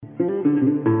Hello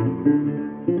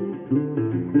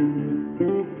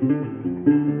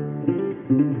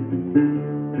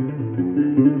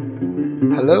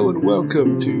and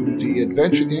welcome to the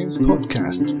Adventure Games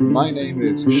podcast. My name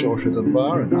is Shorter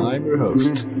Dunbar and I'm your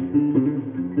host.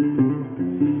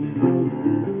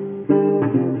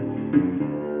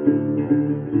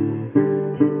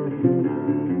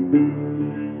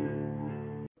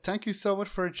 Thank you so much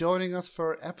for joining us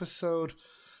for episode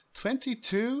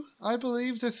 22, I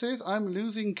believe this is. I'm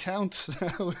losing count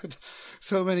now with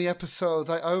so many episodes.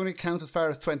 I only count as far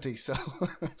as 20, so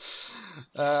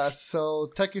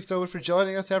so thank you so much for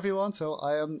joining us, everyone. So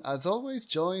I am, as always,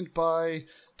 joined by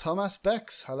Thomas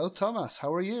Bex. Hello, Thomas.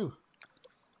 How are you?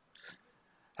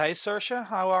 Hey, Saoirse.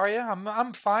 How are you?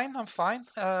 I'm fine. I'm fine.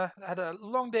 Had a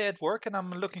long day at work, and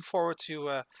I'm looking forward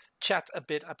to chat a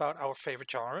bit about our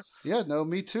favorite genre. Yeah, no,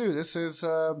 me too. This is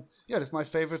this is my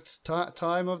favorite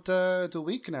time of the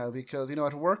week now because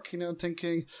at work,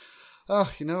 thinking,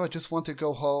 oh, I just want to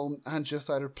go home and just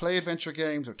either play adventure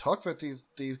games or talk about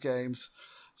these games.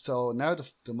 So now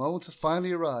the moment has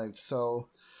finally arrived. So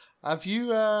have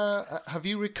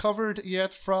you recovered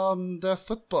yet from the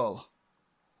football?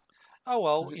 Oh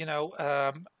well,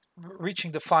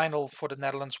 reaching the final for the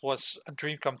Netherlands was a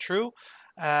dream come true,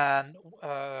 and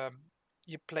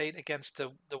you played against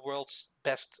the world's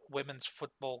best women's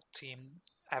football team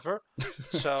ever.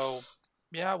 So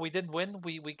yeah, we didn't win.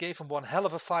 We gave them one hell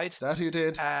of a fight. That you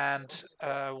did. And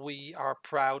we are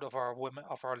proud of our women,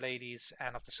 of our ladies,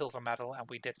 and of the silver medal, and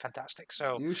we did fantastic.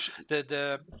 So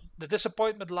the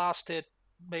disappointment lasted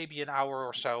maybe an hour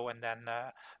or so, and then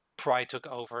pride took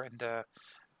over in the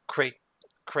great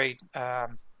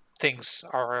things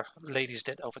our ladies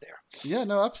did over there. Yeah,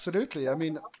 no, absolutely. I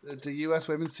mean, the US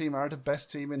women's team are the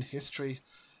best team in history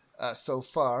so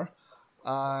far.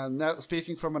 Now,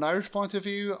 speaking from an Irish point of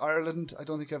view, Ireland, I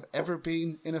don't think I've ever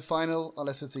been in a final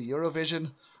unless it's a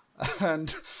Eurovision.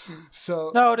 And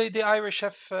so... No, the Irish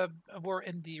were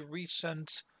in the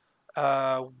recent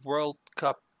World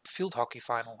Cup field hockey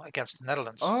final against the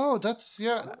Netherlands. Oh, that's,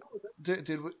 yeah. Did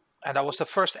we... And that was the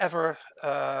first ever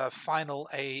final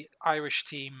a Irish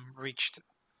team reached.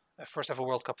 First ever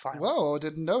World Cup final. Wow, I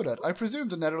didn't know that. I presume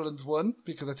the Netherlands won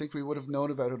because I think we would have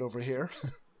known about it over here.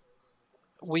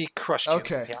 We crushed you.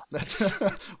 Okay. Yeah.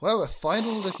 Well, a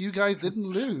final that you guys didn't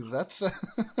lose. That's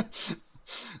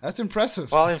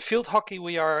impressive. Well, in field hockey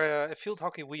we are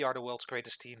the world's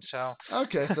greatest team. So.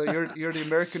 Okay, so you're the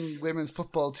American women's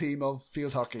football team of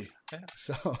field hockey. Yeah.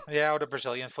 So. Yeah, or the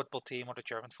Brazilian football team or the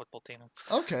German football team.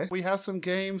 Okay, we have some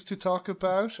games to talk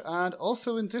about, and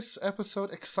also in this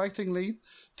episode, excitingly,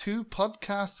 two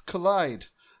podcasts collide,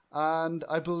 and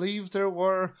I believe there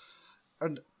were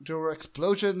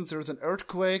explosions. There was an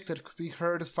earthquake that could be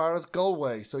heard as far as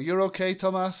Galway. So you're okay,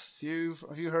 Thomas?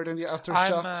 Have you heard any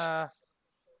aftershocks?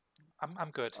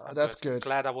 I'm good. That's good.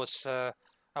 Glad I was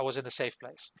in a safe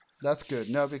place. That's good.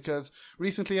 No, because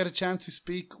recently I had a chance to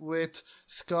speak with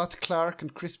Scott Clark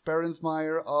and Chris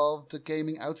Berensmeyer of the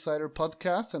Gaming Outsider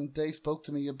podcast, and they spoke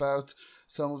to me about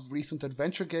some of recent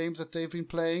adventure games that they've been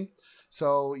playing.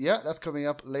 So yeah, that's coming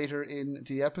up later in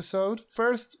the episode.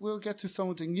 First, we'll get to some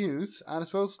of the news, and I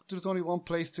suppose there's only one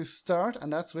place to start,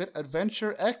 and that's with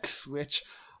Adventure X, which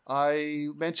I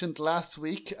mentioned last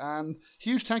week, and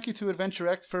huge thank you to Adventure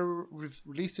X for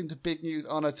releasing the big news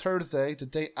on a Thursday, the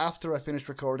day after I finished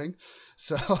recording.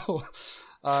 So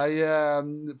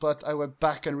but I went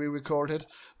back and re-recorded.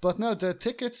 But no, the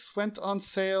tickets went on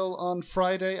sale on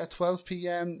Friday at 12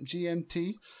 p.m.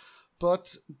 GMT.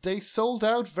 But they sold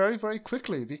out very, very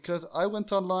quickly because I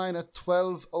went online at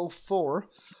 12:04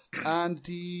 and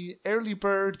the early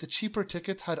bird, the cheaper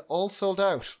ticket, had all sold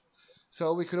out.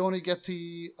 So we could only get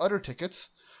the other tickets.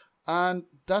 And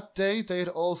that day, they had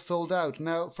all sold out.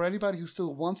 Now, for anybody who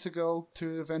still wants to go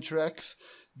to Adventure X,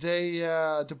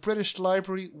 the British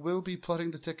Library will be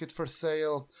putting the tickets for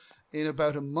sale in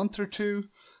about a month or two.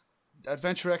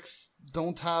 Adventure X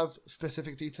don't have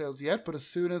specific details yet, but as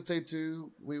soon as they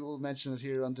do, we will mention it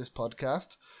here on this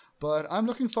podcast. But I'm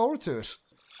looking forward to it.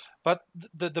 But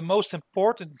the most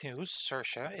important news,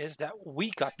 Saoirse, is that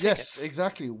we got tickets. Yes,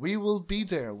 exactly. We will be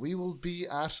there. We will be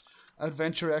at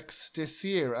Adventure X this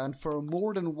year, and for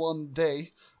more than one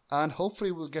day. And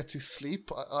hopefully we'll get to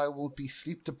sleep. I won't be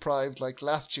sleep deprived like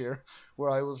last year, where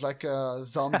I was like a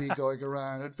zombie going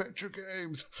around adventure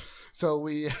games. So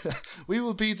we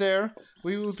will be there.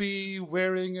 We will be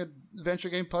wearing Adventure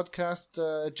Game Podcast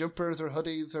jumpers or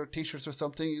hoodies or t-shirts or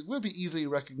something. It will be easily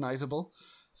recognizable.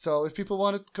 So if people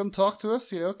want to come talk to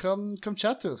us, come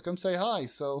chat to us, come say hi.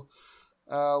 So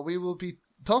we will be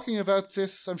talking about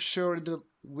this, I'm sure, in the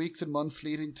weeks and months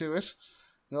leading to it.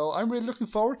 No, I'm really looking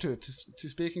forward to it, to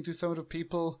speaking to some of the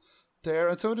people there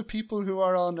and some of the people who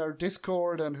are on our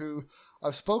Discord and who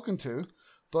I've spoken to.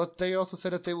 But they also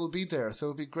said that they will be there, so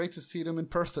it'll be great to see them in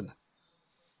person.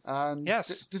 And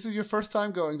yes, this is your first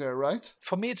time going there, right?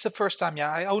 For me, it's the first time. Yeah,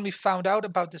 I only found out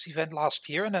about this event last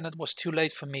year, and then it was too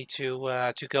late for me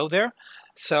to go there.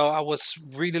 So I was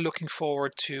really looking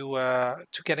forward to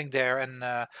getting there. And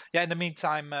yeah, in the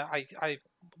meantime, I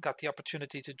got the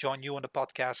opportunity to join you on the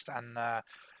podcast, and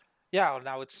yeah,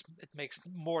 now it makes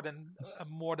more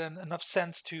than enough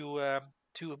sense to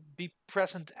be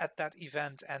present at that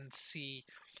event and see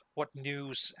what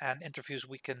news and interviews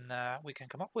we can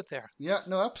come up with there. Yeah,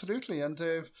 no, absolutely. And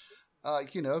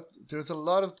you know, there's a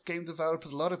lot of game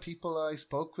developers, a lot of people I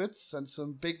spoke with, and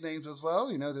some big names as well.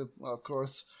 You know, of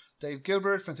course, Dave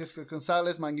Gilbert, Francisco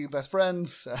Gonzalez, my new best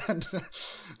friends, and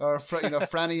or you know,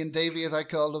 Franny and Davey as I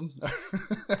call them,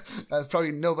 as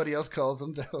probably nobody else calls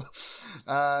them.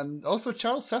 And also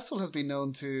Charles Cecil has been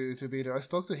known to be there. I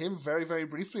spoke to him very, very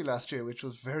briefly last year, which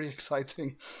was very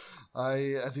exciting.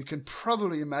 As you can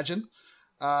probably imagine.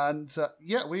 And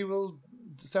yeah, we will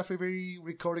definitely be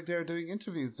recording there, doing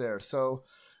interviews there. So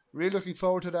really looking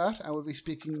forward to that, and we'll be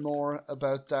speaking more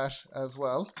about that as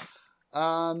well.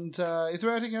 And is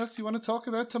there anything else you want to talk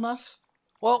about, Tomas?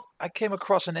 Well, I came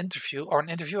across I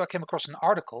came across an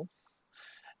article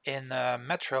in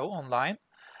Metro online,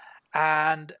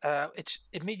 and it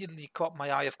immediately caught my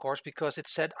eye, of course, because it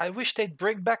said, "I wish they'd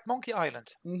bring back Monkey Island."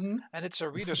 Mm-hmm. And it's a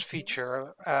reader's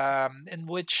feature in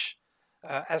which,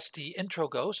 as the intro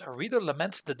goes, a reader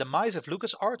laments the demise of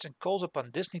LucasArts and calls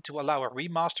upon Disney to allow a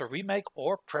remaster, remake,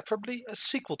 or preferably a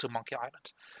sequel to Monkey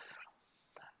Island.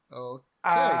 Okay.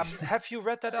 Have you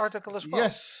read that article as well?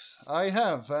 Yes, I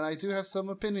have, and I do have some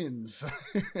opinions.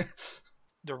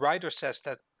 The writer says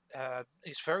that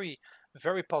he's very,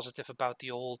 very positive about the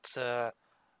old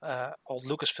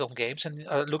Lucasfilm games and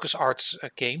LucasArts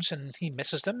games, and he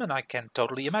misses them, and I can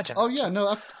totally imagine. Oh yeah,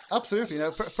 no, absolutely.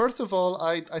 Now, first of all,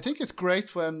 I think it's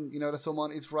great when that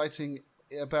someone is writing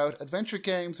about adventure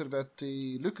games and about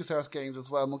the LucasArts games as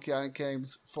well, Monkey Island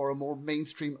games, for a more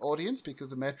mainstream audience, because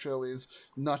the Metro is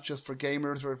not just for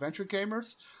gamers or adventure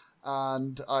gamers.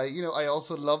 And I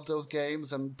also love those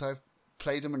games, and I've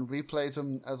played them and replayed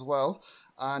them as well.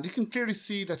 And you can clearly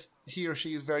see that he or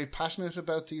she is very passionate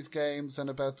about these games and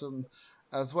about them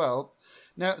as well.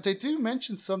 Now, they do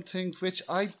mention some things which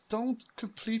I don't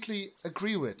completely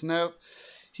agree with. Now,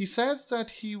 he says that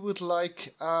he would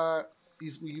like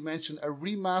you mentioned a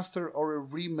remaster or a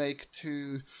remake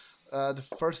to the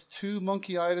first two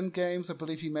Monkey Island games. I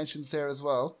believe he mentions there as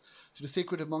well, to the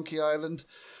Secret of Monkey Island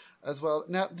as well.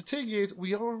 Now, the thing is,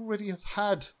 we already have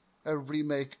had a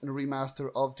remake and a remaster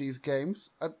of these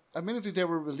games. Admittedly, they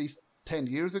were released 10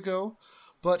 years ago,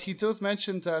 but he does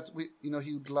mention that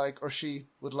he would like, or she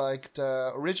would like,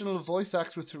 the original voice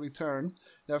actors to return.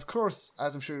 Now, of course,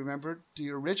 as I'm sure you remember, the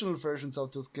original versions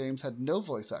of those games had no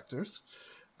voice actors.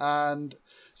 And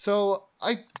so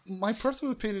my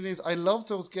personal opinion is I love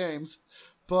those games,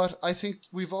 but I think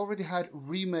we've already had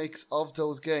remakes of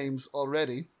those games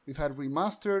already. We've had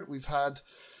remastered, we've had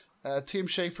Tim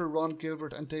Schafer, Ron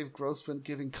Gilbert, and Dave Grossman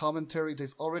giving commentary.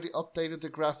 They've already updated the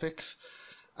graphics.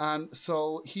 And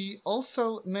so he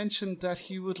also mentioned that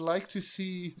he would like to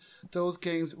see those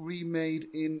games remade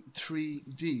in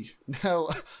 3D. Now,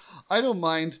 I don't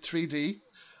mind 3D,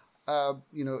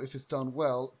 if it's done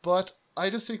well, but I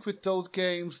just think with those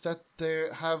games that they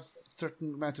have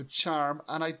certain amount of charm,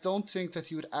 and I don't think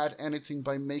that you would add anything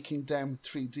by making them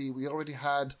 3D. We already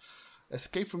had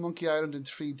Escape from Monkey Island in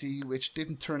 3D, which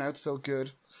didn't turn out so good.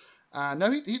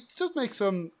 Now he does make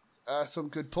some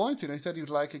good points. He said he would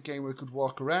like a game where he could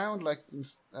walk around, like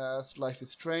Life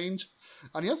is Strange,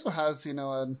 and he also has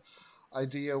an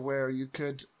idea where you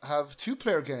could have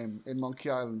two-player game in Monkey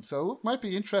Island. So it might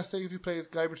be interesting if you play as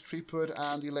Guybrush Threepwood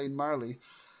and Elaine Marley.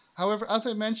 However, as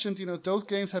I mentioned, those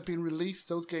games have been released.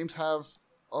 Those games have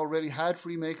already had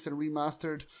remakes and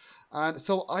remastered. And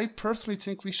so I personally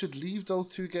think we should leave those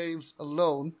two games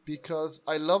alone, because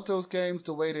I love those games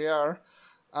the way they are.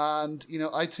 And,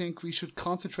 I think we should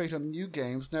concentrate on new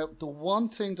games. Now, the one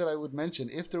thing that I would mention,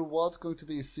 if there was going to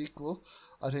be a sequel,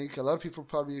 I think a lot of people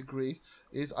probably agree,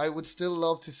 is I would still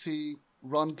love to see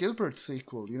Ron Gilbert's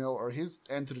sequel, or his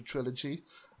end to the trilogy,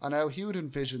 and how he would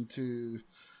envision to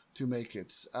make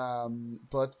it.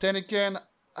 But then again,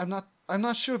 I'm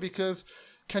not sure, because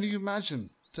can you imagine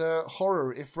the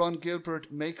horror if Ron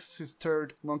Gilbert makes his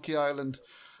third Monkey Island,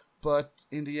 but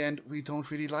in the end we don't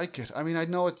really like it? I mean, I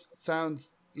know it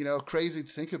sounds crazy to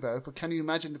think about, but can you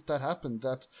imagine if that happened?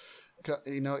 That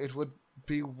it would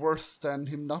be worse than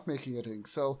him not making it.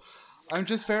 So I'm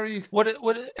just very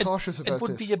cautious about this. It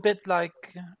would be a bit like,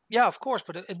 yeah, of course,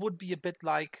 but it would be a bit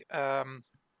like, how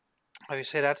you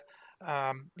say that?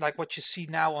 Like what you see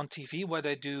now on TV, where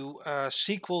they do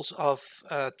sequels of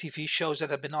TV shows that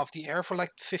have been off the air for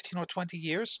like 15 or 20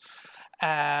 years.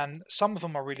 And some of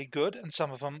them are really good, and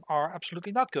some of them are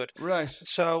absolutely not good. Right.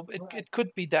 So it could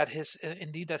be that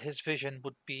indeed that his vision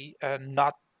would be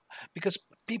not, because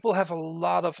people have a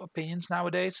lot of opinions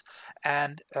nowadays,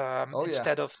 and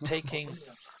instead of taking,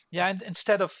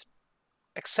 instead of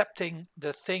accepting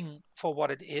the thing for what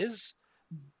it is,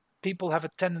 people have a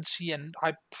tendency, and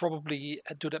I probably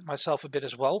do that myself a bit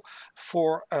as well,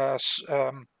 for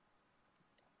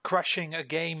crashing a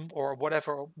game or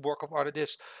whatever work of art it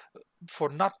is, for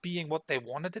not being what they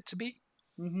wanted it to be.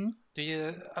 Mm-hmm. Do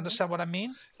you understand what I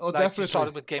mean? Oh, like definitely. You saw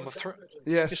it with Game of Thrones.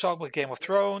 Yes. You saw it with Game of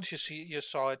Thrones. You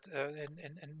saw it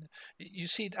you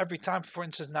see it every time. For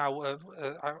instance, now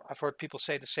I've heard people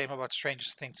say the same about Stranger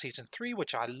Things season 3,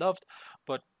 which I loved,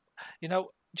 but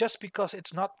just because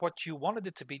it's not what you wanted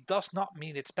it to be does not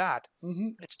mean it's bad.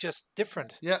 Mm-hmm. It's just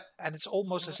different. Yeah. And it's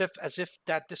almost as if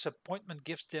that disappointment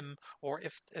gives them, or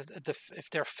if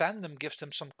their fandom gives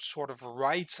them some sort of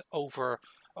right over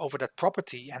that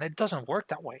property, and it doesn't work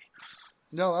that way.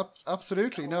 No,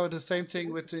 absolutely. No, the same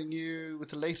thing with the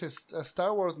latest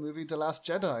Star Wars movie, The Last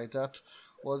Jedi. That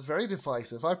was very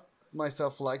divisive. I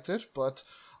myself liked it, but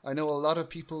I know a lot of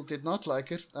people did not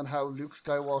like it, and how Luke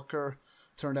Skywalker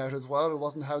turned out as well. It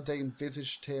wasn't how they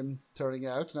envisaged him turning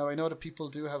out. Now, I know that people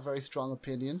do have very strong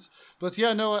opinions, but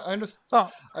yeah, no, I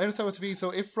understand what you mean.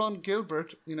 So if Ron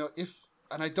Gilbert, and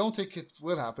I don't think it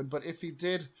will happen, but if he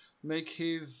did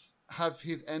have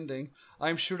his ending,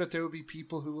 I'm sure that there will be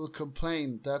people who will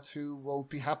complain. That's who won't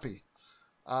be happy.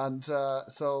 And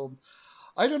so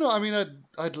I don't know. I mean,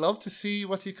 I'd love to see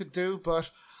what he could do,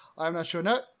 but I'm not sure.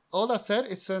 Now, all that said,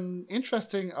 it's an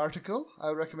interesting article.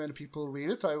 I recommend people read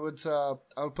it.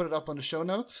 I'll put it up on the show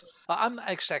notes. I'm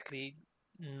exactly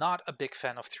not a big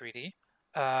fan of 3D.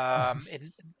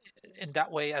 In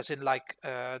that way, as in like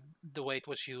the way it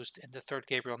was used in the third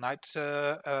Gabriel Knight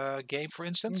game, for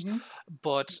instance. Mm-hmm.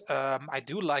 But I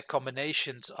do like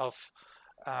combinations of,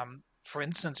 for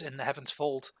instance, in Heaven's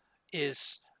Vault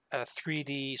is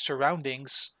 3D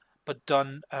surroundings, but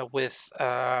done with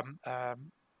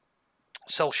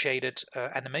cell shaded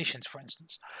animations, for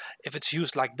instance. If it's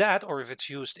used like that, or if it's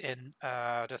used in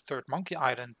the third Monkey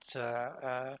Island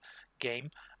game,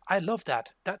 I love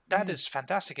that. That is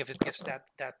fantastic. If it gives that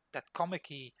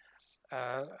comic-y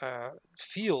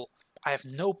feel, I have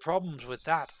no problems with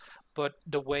that. But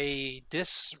the way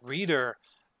this reader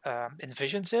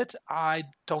envisions it, I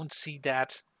don't see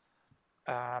that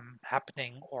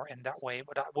happening or in that way.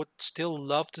 But I would still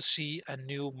love to see a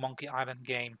new Monkey Island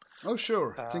game. Oh,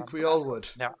 sure. I think we all would.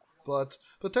 Yeah. But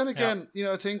then again,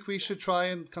 I think we should try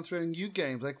and consider new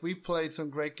games. Like, we've played some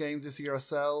great games this year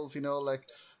ourselves, like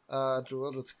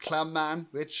there's Clam Man,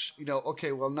 which,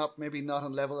 okay, well, maybe not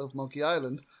on level of Monkey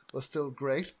Island, but still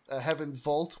great. Heaven's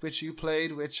Vault, which you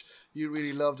played, which you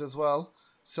really loved as well.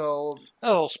 So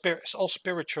all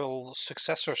spiritual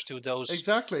successors to those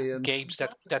exactly games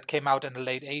that came out in the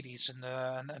late 80s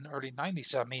and early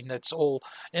 90s. I mean, it's all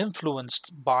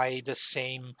influenced by the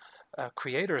same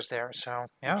creators there. So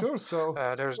yeah, of course. So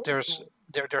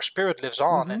their spirit lives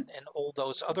on in all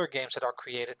those other games that are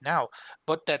created now.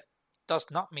 But that does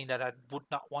not mean that I would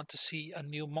not want to see a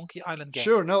new Monkey Island game.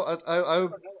 Sure, no,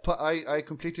 I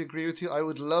completely agree with you. I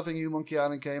would love a new Monkey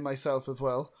Island game myself as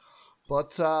well.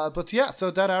 But yeah,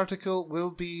 so that article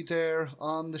will be there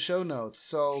on the show notes.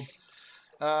 So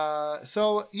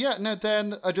yeah, now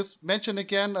then I just mentioned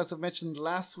again, as I mentioned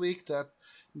last week, that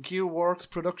Gearworks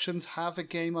Productions have a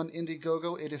game on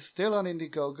Indiegogo. It is still on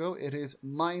Indiegogo. It is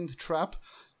Mind Trap.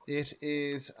 It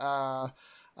is an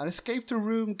escape the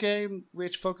room game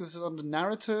which focuses on the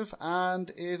narrative and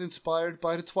is inspired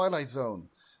by the Twilight Zone.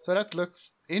 So that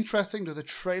looks interesting. There's a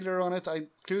trailer on it. I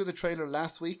included the trailer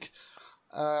last week.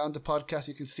 On the podcast,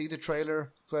 you can see the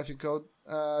trailer. So if you go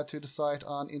to the site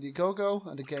on Indiegogo,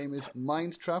 and the game is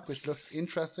Mind Trap, which looks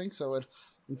interesting, so I'd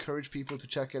encourage people to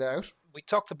check it out. We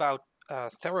talked about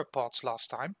Theropods last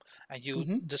time, and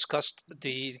you discussed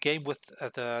the game with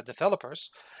the developers,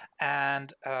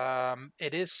 and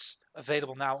it is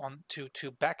available now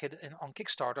to back it on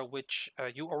Kickstarter, which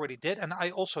you already did, and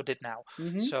I also did now.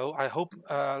 So I hope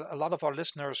a lot of our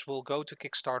listeners will go to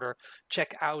Kickstarter,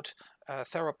 check out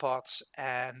Theropods,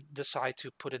 and decide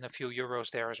to put in a few euros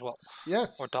there as well.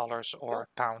 Yes. Or dollars or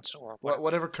pounds or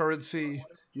whatever currency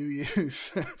you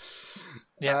use.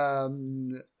 Yeah.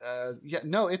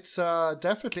 No, it's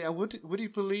definitely. And would you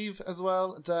believe as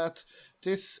well that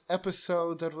this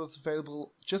episode that was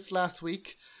available just last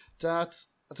week, that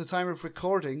at the time of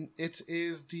recording, it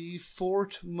is the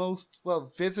fourth most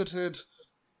visited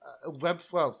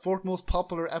fourth most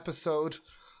popular episode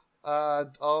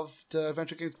of the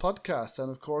Adventure Games podcast. And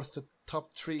of course, the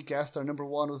top three guests are: number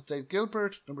one was Dave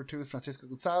Gilbert, number two is Francisco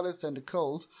Gonzalez, then the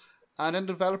Coles, and then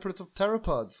developers of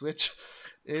Theropods, which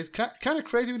is kind of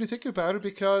crazy when you think about it,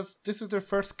 because this is their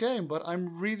first game. But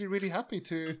I'm really, really happy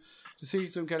to see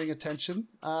them getting attention.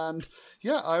 And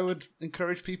yeah, I would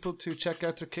encourage people to check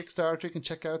out their Kickstarter. You can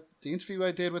check out the interview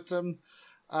I did with them,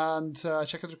 and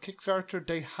check out their Kickstarter.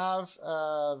 They have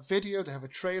a video, they have a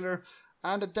trailer,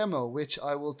 and a demo, which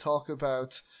I will talk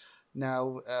about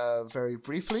now very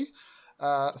briefly.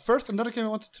 First, another game I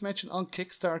wanted to mention on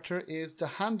Kickstarter is The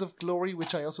Hand of Glory,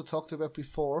 which I also talked about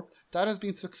before. That has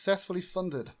been successfully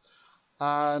funded.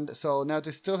 And so now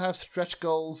they still have stretch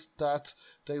goals that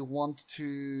they want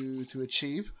to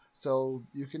achieve. So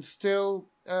you can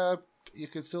still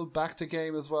back the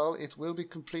game as well. It will be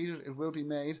completed, it will be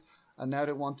made, and now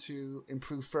they want to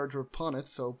improve further upon it.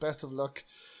 So best of luck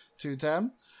to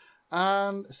them.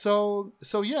 And so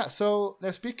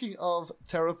now speaking of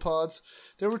Theropods,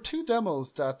 there were two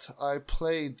demos that I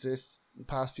played this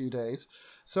past few days.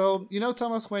 So, you know,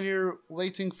 Thomas, when you're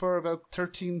waiting for about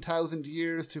 13,000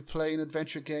 years to play an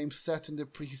adventure game set in the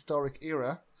prehistoric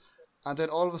era, and then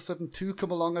all of a sudden two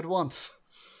come along at once.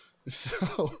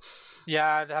 So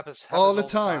yeah, it happens all the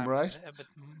time, right?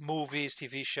 Movies,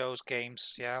 TV shows,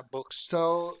 games, books.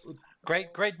 So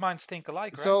great minds think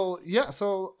alike, right?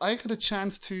 So I had a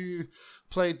chance to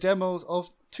play demos of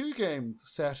two games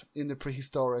set in the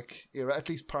prehistoric era, at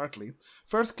least partly.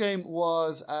 First game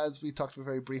was, as we talked about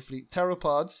very briefly,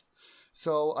 Theropods.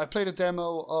 So I played a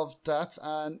demo of that,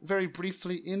 and very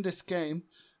briefly in this game,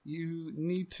 you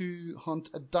need to hunt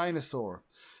a dinosaur.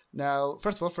 Now,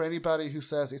 first of all, for anybody who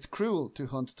says it's cruel to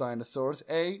hunt dinosaurs,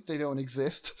 A, they don't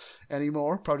exist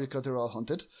anymore, probably because they're all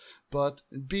hunted. But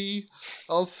B,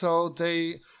 also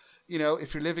they, you know,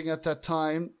 if you're living at that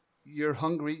time, you're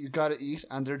hungry, you gotta eat,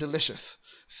 and they're delicious.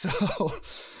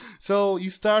 So you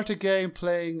start a game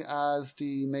playing as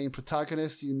the main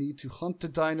protagonist. You need to hunt the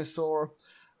dinosaur,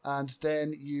 and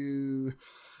then you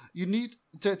need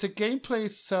the gameplay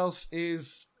itself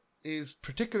is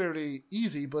particularly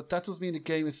easy, but that doesn't mean the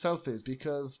game itself is,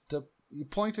 because you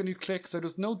point and you click, so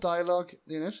there's no dialogue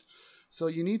in it. So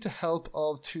you need the help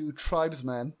of two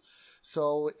tribesmen.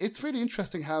 So it's really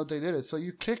interesting how they did it. So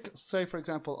you click, say for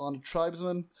example, on a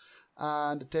tribesman,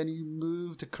 and then you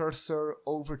move the cursor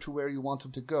over to where you want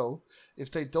them to go.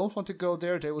 If they don't want to go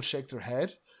there, they will shake their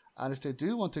head. And if they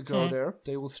do want to go there,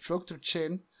 they will stroke their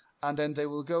chin, and then they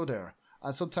will go there.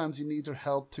 And sometimes you need their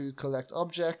help to collect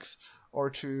objects, or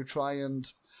to try and,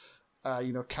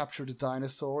 capture the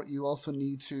dinosaur. You also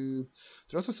need to...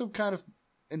 There's also some kind of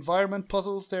environment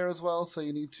puzzles there as well, so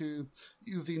you need to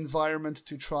use the environment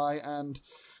to try and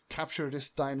capture this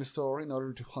dinosaur in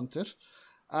order to hunt it.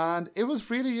 And it was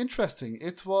really interesting.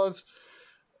 It was,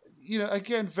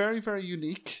 again, very, very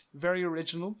unique, very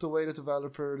original, the way the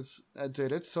developers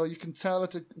did it. So you can tell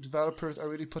that the developers are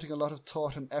really putting a lot of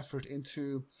thought and effort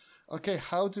into, okay,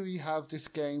 how do we have this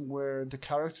game where the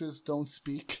characters don't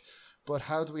speak, but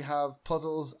how do we have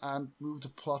puzzles and move the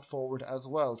plot forward as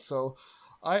well? So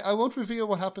I won't reveal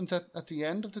what happens at the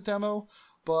end of the demo,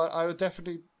 but I would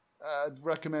definitely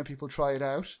recommend people try it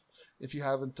out if you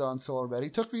haven't done so already.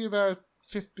 It took me about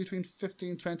between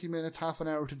 15, 20 minutes, half an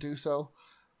hour to do so.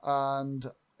 And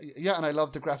and I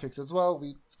love the graphics as well.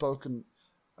 We've spoken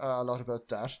a lot about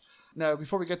that. Now,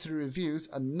 before we get to the reviews,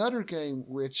 another game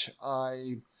which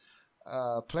I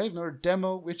played, another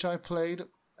demo which I played,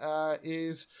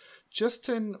 is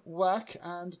Justin Whack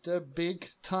and the Big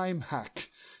Time Hack.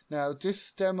 Now,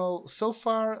 this demo, so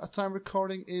far at time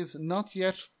recording, is not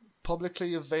yet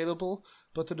publicly available,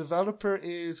 but the developer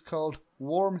is called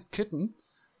Warm Kitten,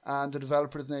 and the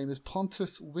developer's name is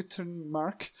Pontus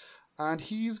Wittenmark, and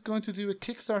he's going to do a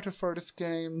Kickstarter for this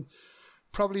game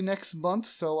probably next month.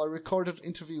 So I recorded an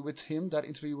interview with him. That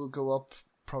interview will go up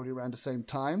probably around the same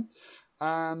time.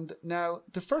 And now,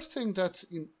 the first thing that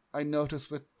I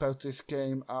noticed about this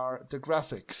game are the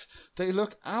graphics. They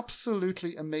look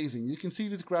absolutely amazing. You can see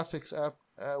these graphics at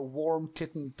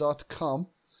warmkitten.com.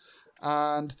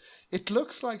 And it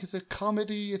looks like it's a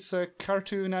comedy, it's a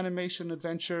cartoon animation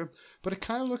adventure, but it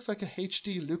kind of looks like a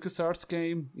HD LucasArts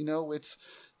game, with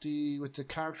the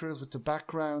characters, with the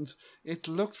backgrounds. It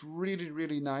looked really,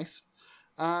 really nice.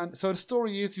 And so the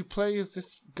story is, you play as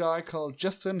this guy called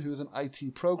Justin, who's an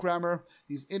IT programmer.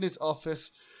 He's in his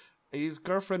office. His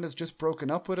girlfriend has just broken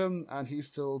up with him, and he's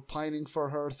still pining for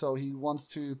her, so he wants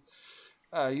to,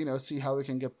 see how he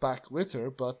can get back with her,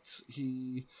 but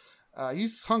he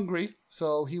He's hungry,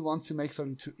 so he wants to make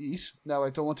something to eat. Now, I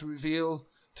don't want to reveal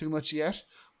too much yet,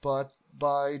 but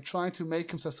by trying to make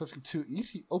himself something to eat,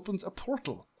 he opens a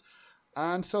portal.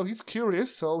 And so he's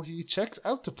curious, so he checks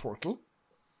out the portal,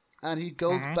 and he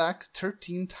goes back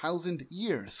 13,000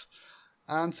 years.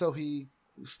 And so he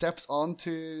steps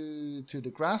onto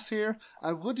the grass here,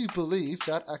 and would you believe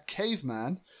that a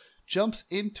caveman jumps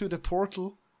into the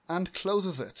portal and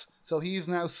closes it? So he's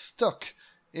now stuck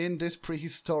in this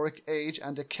prehistoric age,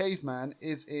 and the caveman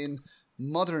is in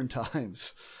modern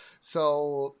times.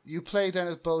 So you play then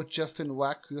as both Justin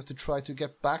Wack, who has to try to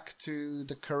get back to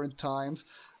the current times,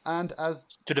 and as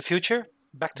to the future.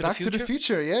 Back to the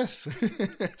future, yes.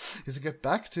 Is to get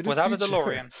back to the without future. Without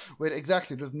a DeLorean. Wait,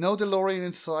 exactly. There's no DeLorean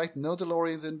in sight, no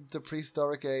DeLoreans in the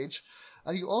prehistoric age.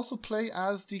 And you also play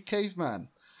as the caveman.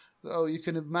 So you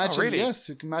can imagine, really? Yes,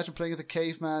 you can imagine playing as a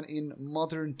caveman in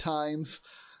modern times.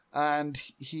 And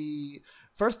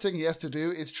first thing he has to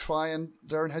do is try and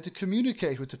learn how to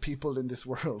communicate with the people in this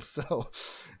world. So,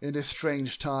 in this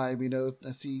strange time,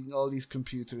 seeing all these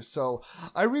computers. So,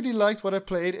 I really liked what I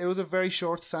played. It was a very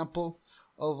short sample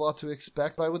of what to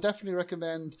expect. But I would definitely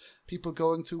recommend people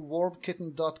going to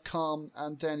warpkitten.com,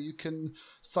 and then you can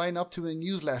sign up to a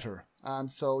newsletter.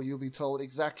 And so you'll be told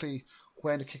exactly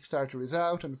when the Kickstarter is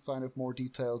out and find out more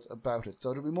details about it. So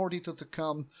there'll be more details to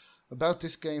come about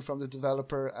this game from the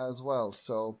developer as well.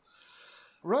 So,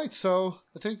 right, so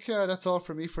I think that's all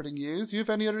for me for the news. Do you have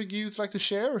any other news you'd like to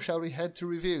share, or shall we head to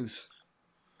reviews?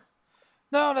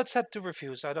 No, let's head to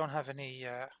reviews. I don't have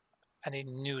any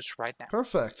news right now.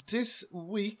 Perfect. This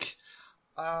week,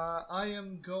 I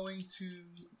am going to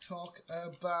talk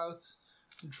about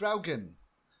Draugen.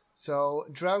 So,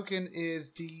 Draugen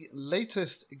is the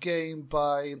latest game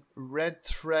by Red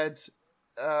Thread.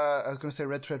 I was going to say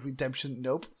Red Thread Redemption.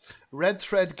 Nope. Red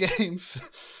Thread Games.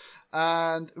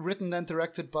 And written and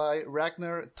directed by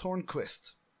Ragnar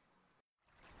Tornquist.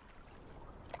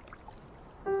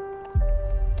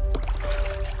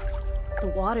 The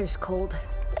water's cold.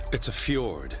 It's a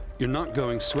fjord. You're not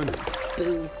going swimming.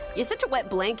 Boo. You're such a wet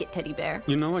blanket, teddy bear.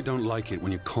 You know I don't like it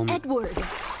when you call me...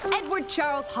 Edward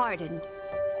Charles Harden.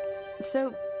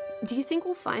 So, do you think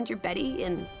we'll find your Betty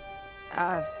in...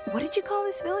 what did you call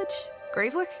this village?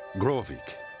 Gravewick?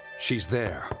 Grovik. She's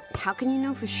there. How can you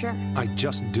know for sure? I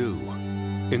just do.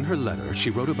 In her letter, she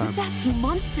wrote about... But that's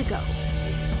months ago.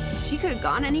 She could have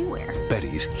gone anywhere.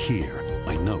 Betty's here.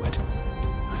 I know it.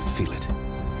 I feel it.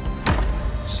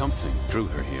 Something drew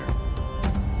her here.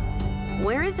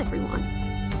 Where is everyone?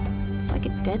 It's like a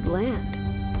dead land.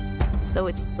 As though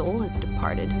its soul has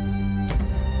departed.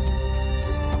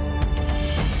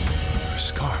 Her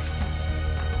scarf.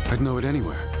 I'd know it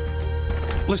anywhere.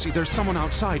 Lissy, there's someone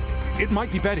outside. It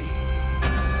might be Betty.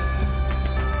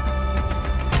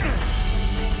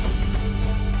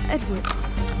 Edward,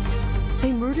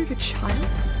 they murdered a child?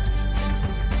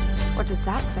 What does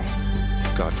that say?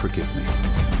 God forgive me.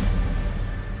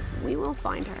 We will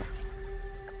find her.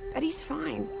 Betty's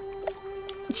fine.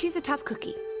 She's a tough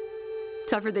cookie.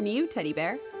 Tougher than you, teddy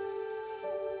bear.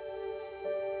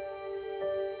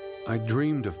 I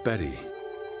dreamed of Betty.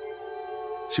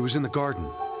 She was in the garden,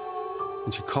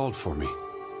 and she called for me.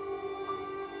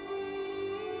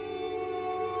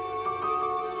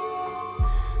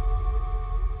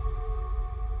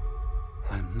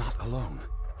 I'm not alone.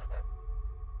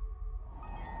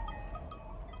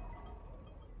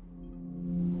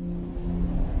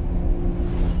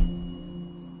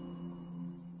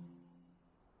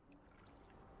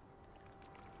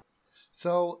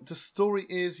 So the story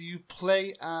is you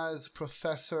play as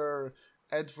Professor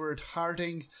Edward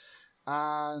Harding,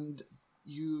 and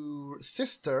your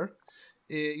sister,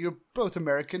 you're both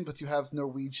American, but you have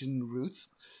Norwegian roots.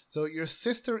 So your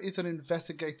sister is an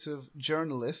investigative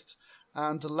journalist,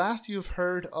 and the last you've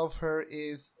heard of her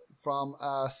is from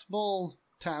a small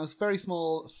town, very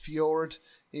small fjord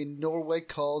in Norway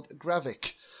called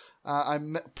Gravik. I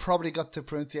probably got the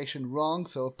pronunciation wrong,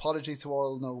 so apologies to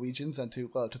all Norwegians and to,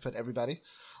 well, just about everybody.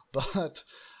 But,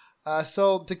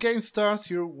 so the game starts,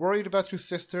 you're worried about your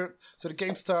sister. So the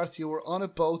game starts, you were on a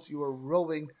boat, you were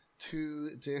rowing to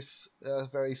this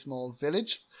very small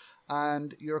village.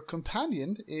 And your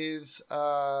companion is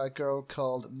a girl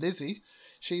called Lizzie.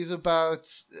 She's about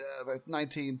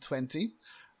 19, 20.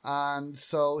 And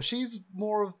so she's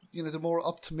more of, the more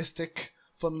optimistic,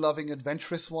 fun-loving,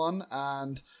 adventurous one,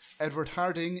 and Edward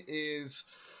Harding is,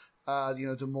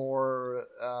 the more,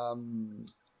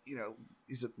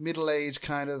 he's a middle-aged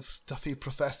kind of stuffy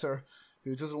professor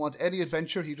who doesn't want any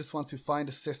adventure. He just wants to find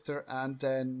his sister and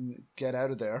then get out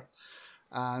of there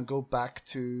and go back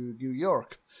to New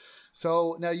York.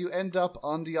 So now you end up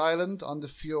on the island, on the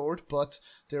fjord, but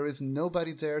there is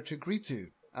nobody there to greet you.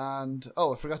 And,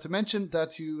 I forgot to mention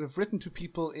that you have written to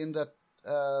people in that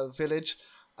village,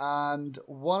 and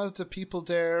one of the people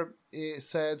there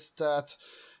says that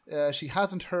she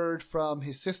hasn't heard from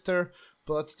his sister,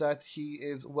 but that he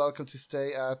is welcome to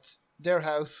stay at their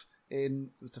house in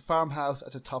the farmhouse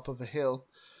at the top of a hill.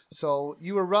 So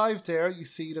you arrive there, you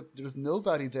see that there's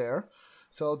nobody there.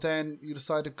 So then you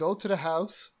decide to go to the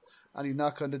house and you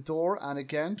knock on the door, and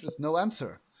again, there's no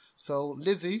answer. So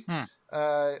Lizzie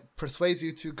persuades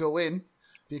you to go in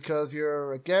because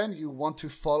you want to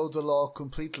follow the law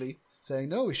completely, saying,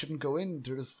 no, we shouldn't go in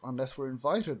unless we're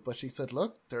invited. But she said,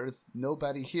 look, there's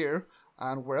nobody here,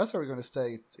 and where else are we going to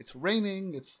stay? It's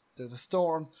raining, there's a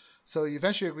storm. So you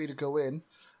eventually agree to go in,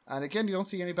 and again, you don't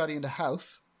see anybody in the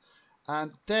house.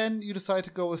 And then you decide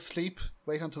to go asleep,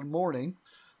 wait until morning.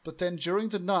 But then during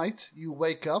the night, you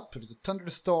wake up, there's a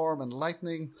thunderstorm and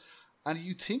lightning, and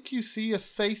you think you see a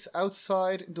face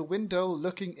outside in the window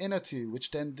looking in at you,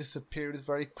 which then disappears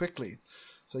very quickly.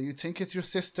 So you think it's your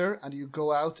sister, and you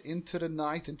go out into the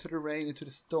night, into the rain, into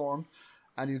the storm,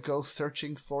 and you go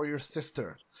searching for your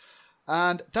sister.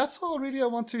 And that's all really I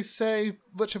want to say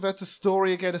much about the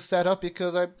story, again, a setup,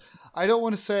 because I don't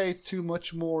want to say too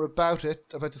much more about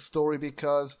the story,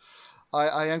 because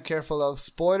I am careful of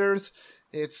spoilers.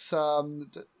 It's,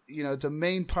 the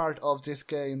main part of this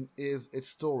game is its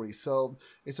story. So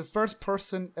it's a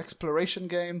first-person exploration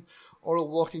game or a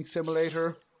walking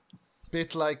simulator, a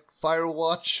bit like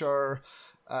Firewatch or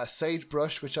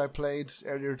Sagebrush, which I played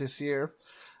earlier this year.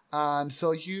 And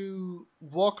so you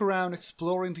walk around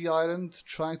exploring the island,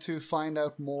 trying to find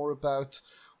out more about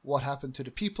what happened to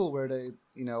the people, where they,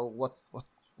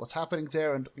 what's happening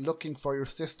there, and looking for your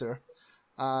sister,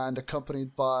 and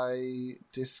accompanied by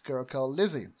this girl called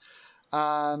Lizzie.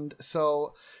 And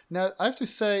so now I have to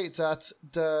say that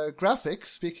the graphics,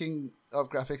 speaking of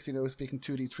graphics, speaking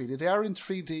 2D, 3D, they are in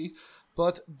 3D,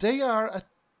 but they are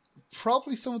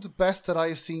probably some of the best that I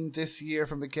have seen this year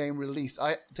from a game release.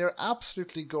 They're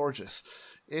absolutely gorgeous.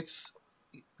 It's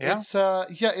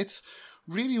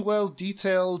really well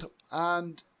detailed,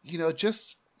 and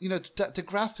the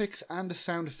graphics and the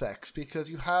sound effects, because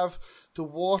you have the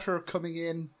water coming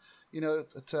in,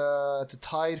 the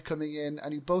tide coming in,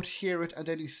 and you both hear it and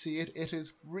then you see it. It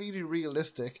is really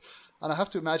realistic, and I have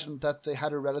to imagine that they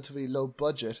had a relatively low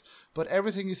budget, but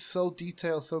everything is so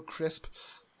detailed, so crisp,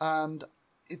 and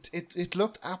it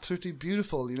looked absolutely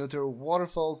beautiful. There are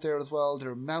waterfalls there as well,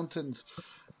 there are mountains,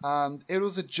 and it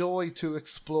was a joy to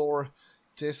explore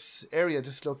this area,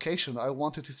 this location. I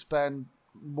wanted to spend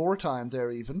more time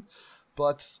there even,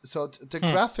 but so the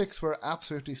graphics were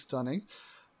absolutely stunning.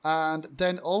 And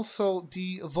then also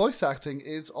the voice acting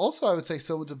is also, I would say,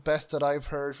 some of the best that I've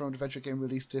heard from an adventure game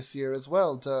released this year as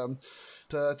well.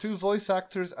 The two voice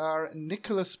actors are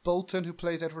Nicholas Bolton, who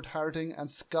plays Edward Harding, and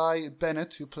Sky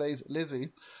Bennett, who plays Lizzie.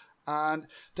 And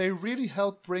they really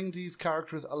help bring these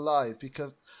characters alive,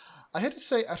 because I had to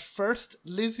say at first,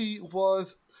 Lizzie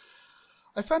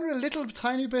I found her a little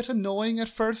tiny bit annoying at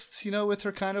first, with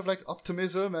her kind of like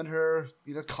optimism and her,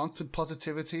 constant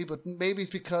positivity, but maybe it's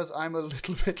because I'm a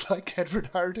little bit like Edward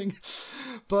Harding.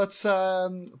 But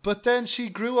then she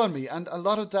grew on me, and a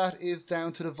lot of that is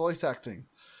down to the voice acting.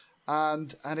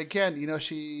 And again,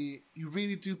 you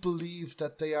really do believe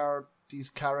that they are these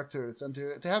characters, and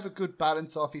they have a good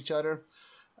balance off each other,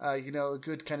 a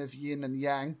good kind of yin and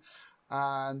yang.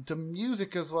 And the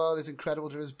music as well is incredible.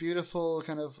 There's beautiful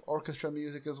kind of orchestra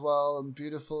music as well, and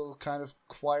beautiful kind of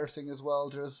choir thing as well.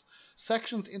 There's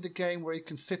sections in the game where you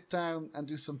can sit down and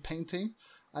do some painting,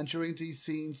 and during these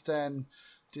scenes then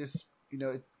this,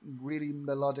 really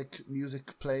melodic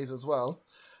music plays as well.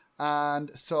 And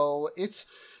so it's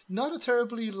not a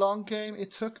terribly long game.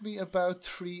 It took me about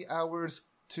 3 hours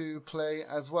to play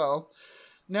as well.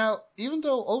 Now, even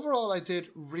though overall I did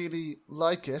really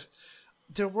like it,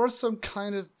 there were some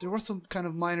kind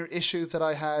of minor issues that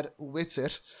I had with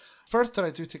it. First, that I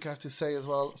do think I have to say as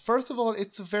well. First of all,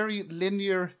 it's a very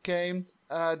linear game.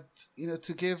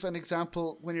 To give an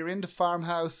example, when you're in the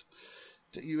farmhouse,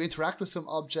 you interact with some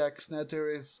objects. Now there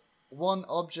is one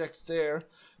object there.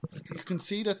 You can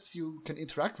see that you can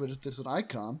interact with it. There's an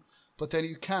icon, but then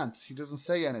you can't. He doesn't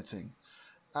say anything,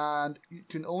 and you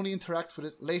can only interact with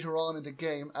it later on in the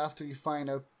game after you find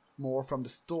out more from the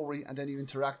story, and then you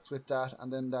interact with that,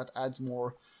 and then that adds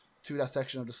more to that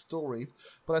section of the story.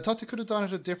 But I thought they could have done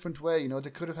it a different way. They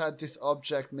could have had this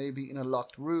object maybe in a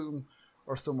locked room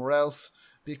or somewhere else,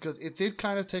 because it did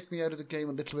kind of take me out of the game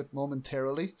a little bit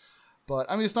momentarily.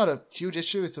 But I mean, it's not a huge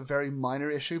issue, it's a very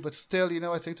minor issue, but still,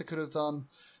 I think they could have done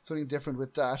something different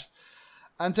with that.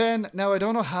 And then, now I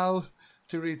don't know how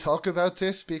to really talk about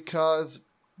this because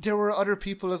there were other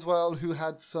people as well who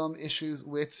had some issues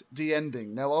with the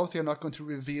ending. Now, obviously, I'm not going to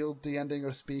reveal the ending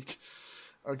or speak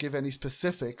or give any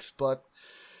specifics, but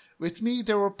with me,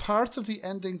 there were parts of the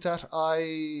ending that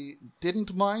I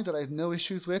didn't mind, that I had no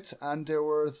issues with, and there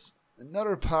was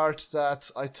another part that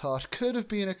I thought could have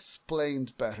been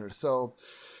explained better. So,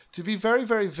 to be very,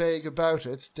 very vague about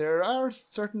it, there are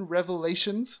certain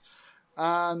revelations,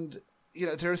 and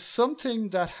there's something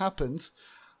that happens,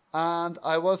 and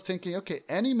I was thinking, okay,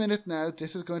 any minute now,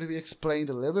 this is going to be explained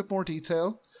in a little bit more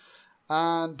detail,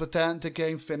 but then the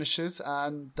game finishes,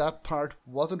 and that part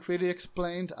wasn't really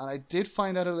explained, and I did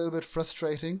find that a little bit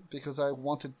frustrating, because I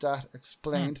wanted that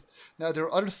explained. Now, there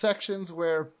are other sections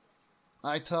where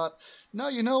I thought, no,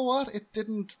 you know what, it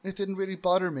didn't really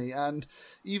bother me, and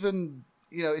even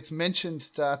it's mentioned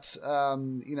that,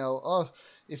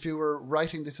 if you were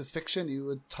writing this as fiction, you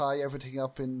would tie everything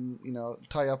up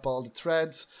tie up all the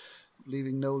threads,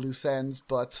 leaving no loose ends.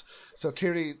 But so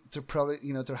clearly, they're probably,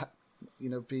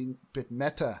 being a bit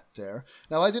meta there.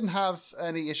 Now, I didn't have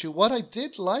any issue. What I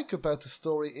did like about the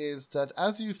story is that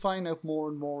as you find out more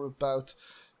and more about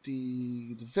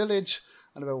the village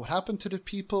and about what happened to the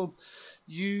people,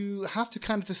 you have to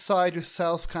kind of decide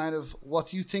yourself kind of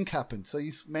what you think happened. So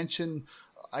you mention,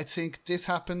 I think this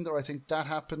happened, or I think that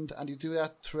happened, and you do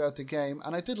that throughout the game,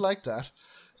 and I did like that.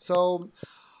 So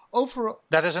overall,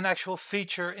 that is an actual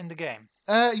feature in the game.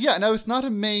 Yeah, no, it's not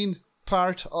a main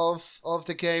part of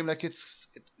the game. Like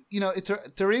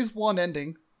there is one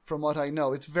ending from what I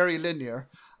know. It's very linear.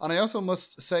 And I also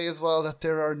must say as well that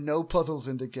there are no puzzles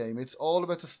in the game. It's all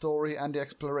about the story and the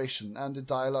exploration and the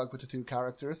dialogue with the two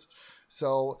characters.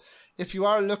 So if you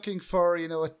are looking for,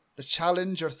 a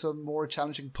challenge or some more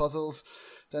challenging puzzles,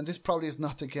 then this probably is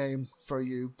not the game for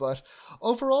you. But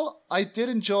overall, I did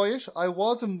enjoy it. I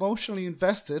was emotionally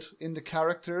invested in the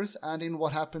characters and in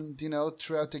what happened,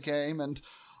 throughout the game. And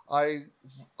I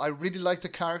really liked the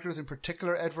characters, in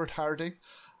particular Edward Harding.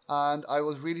 And I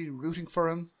was really rooting for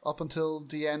him up until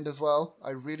the end as well. I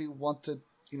really wanted,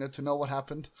 to know what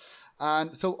happened.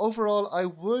 And so overall, I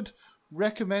would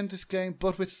recommend this game,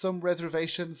 but with some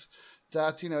reservations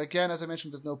that, again, as I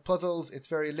mentioned, there's no puzzles. It's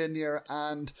very linear.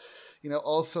 And,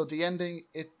 also the ending,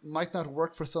 it might not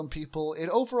work for some people. It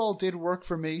overall did work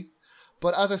for me.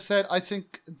 But as I said, I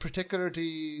think in particular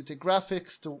the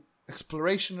graphics, the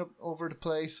exploration over the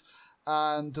place,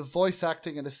 and the voice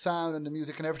acting and the sound and the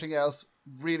music and everything else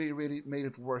really, really made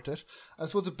it worth it. I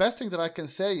suppose the best thing that I can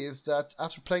say is that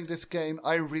after playing this game,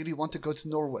 I really want to go to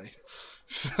Norway.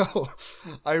 So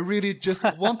I really just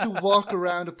want to walk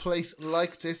around a place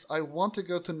like this. I want to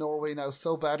go to Norway now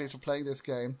so badly after playing this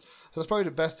game. So that's probably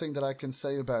the best thing that I can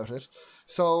say about it.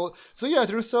 So yeah,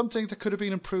 there are some things that could have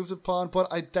been improved upon, but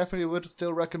I definitely would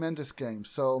still recommend this game.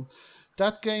 So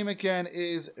that game again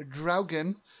is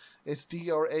Draugen. It's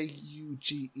Draugen.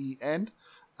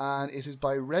 And it is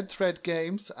by Red Thread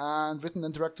Games and written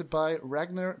and directed by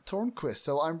Ragnar Tornquist.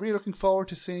 So I'm really looking forward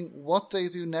to seeing what they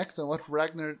do next and what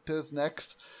Ragnar does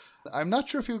next. I'm not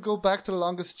sure if he'll go back to The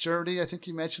Longest Journey. I think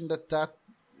he mentioned that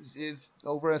is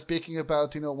over, and speaking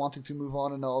about, wanting to move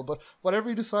on and all. But whatever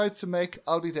he decides to make,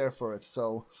 I'll be there for it.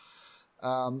 So,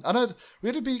 and I'd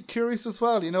really be curious as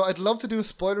well. I'd love to do a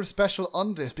spoiler special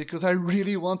on this because I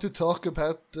really want to talk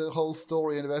about the whole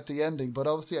story and about the ending. But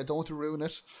obviously, I don't want to ruin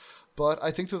it. But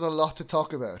I think there's a lot to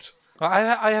talk about. Well,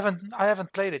 I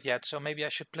haven't played it yet, so maybe I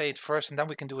should play it first, and then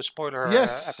we can do a spoiler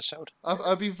episode.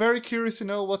 I'd be very curious to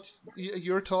know what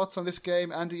your thoughts on this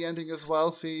game and the ending as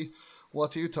well. See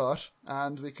what you thought,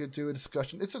 and we could do a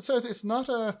discussion. It's not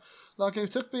a long game.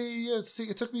 It took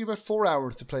me about 4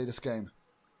 hours to play this game,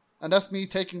 and that's me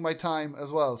taking my time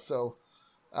as well. So,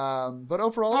 but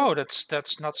overall,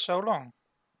 that's not so long.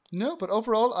 No, but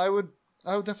overall, I would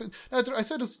definitely. I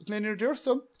said it's linear. There are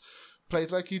some plays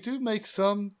like you do make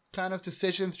some kind of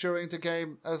decisions during the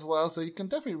game as well, so you can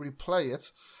definitely replay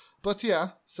it. But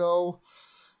yeah, so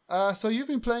you've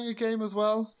been playing a game as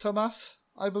well, Thomas,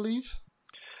 I believe.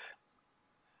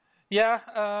 Yeah,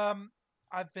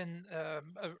 I've been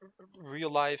real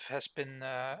life has been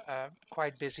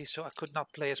quite busy, so I could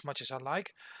not play as much as I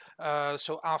like.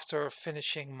 So after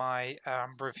finishing my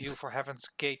review for Heaven's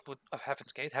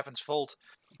Vault,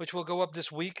 which will go up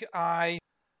this week, I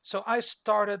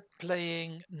started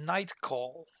playing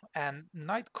Nightcall, and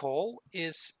Nightcall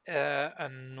is a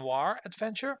noir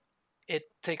adventure. It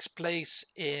takes place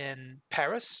in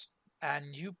Paris,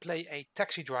 and you play a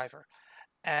taxi driver,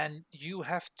 and you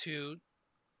have to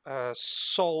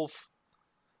solve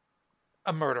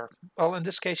a murder. Well, in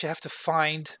this case, you have to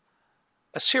find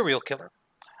a serial killer,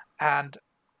 and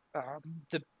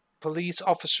the police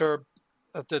officer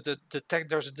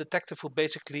there's a detective who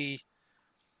basically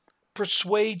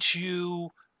persuades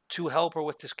you to help her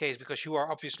with this case, because you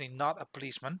are obviously not a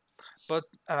policeman, but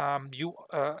you,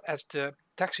 as the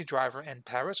taxi driver in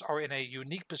Paris, are in a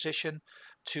unique position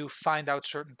to find out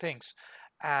certain things,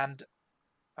 and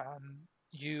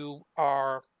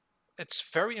it's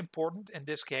very important in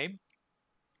this game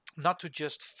not to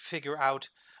just figure out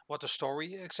what the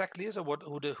story exactly is, or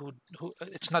who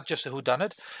it's not just a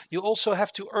whodunit. You also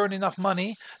have to earn enough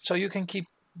money so you can keep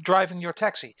driving your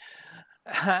taxi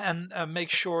and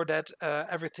make sure that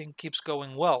everything keeps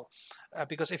going well.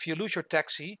 Because if you lose your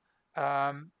taxi,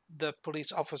 the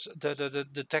police officer, the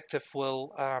detective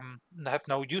will have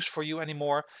no use for you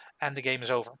anymore, and the game is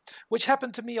over. Which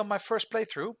happened to me on my first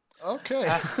playthrough.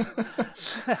 Okay.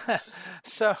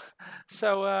 So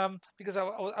because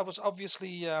I was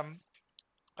obviously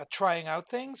trying out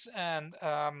things, and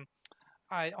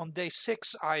on day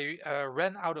 6 I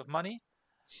ran out of money,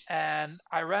 and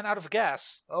I ran out of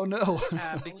gas. Oh no!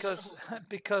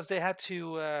 because they had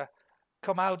to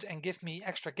come out and give me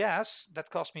extra gas that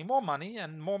cost me more money,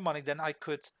 and more money than I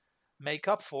could make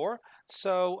up for.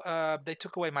 So they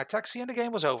took away my taxi, and the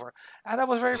game was over. And that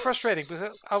was very frustrating,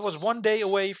 because I was 1 day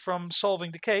away from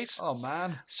solving the case. Oh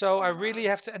man! So I really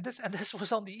have to, and this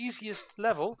was on the easiest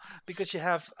level, because you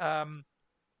have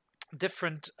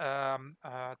different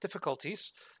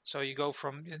difficulties. So you go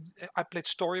from, I played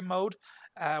story mode,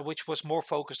 which was more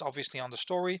focused obviously on the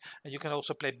story, and you can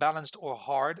also play balanced or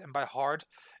hard, and by hard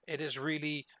it is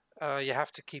really you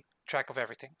have to keep track of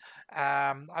everything.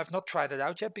 I've not tried it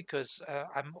out yet, because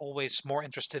I'm always more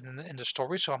interested in the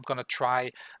story, so I'm going to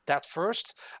try that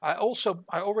first. I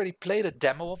already played a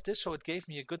demo of this, so it gave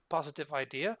me a good positive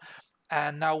idea.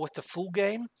 And now with the full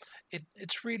game,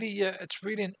 it's really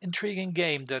an intriguing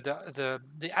game. The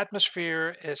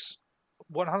atmosphere is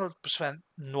 100%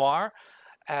 noir.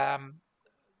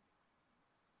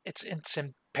 It's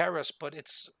in Paris, but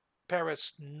it's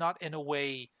Paris not in a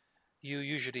way you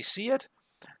usually see it.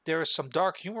 There is some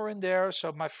dark humor in there,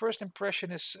 so my first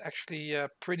impression is actually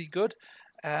pretty good.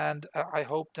 And I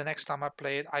hope the next time I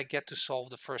play it, I get to solve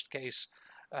the first case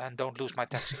and don't lose my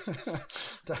taxi.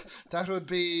 that would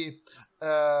be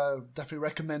definitely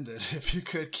recommended, if you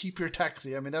could keep your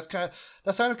taxi. I mean, that kind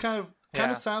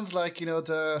of sounds like,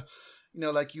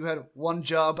 like you had one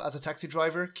job as a taxi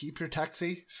driver, keep your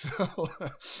taxi. So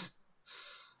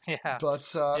yeah, but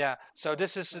so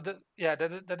this is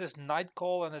that is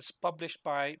Nightcall, and it's published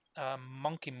by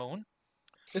Monkey Moon.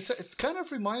 It kind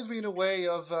of reminds me in a way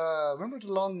of remember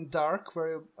The Long Dark,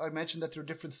 where I mentioned that there are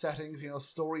different settings,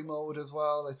 story mode as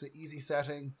well. It's an easy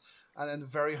setting and then a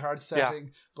very hard setting.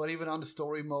 Yeah. But even on the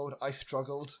story mode, I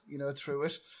struggled, through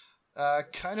it.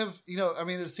 Kind of, I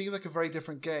mean, it seems like a very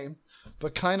different game,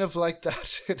 but kind of like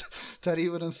that, that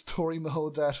even in story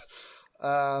mode that,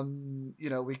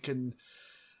 we can,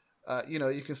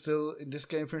 you can still, in this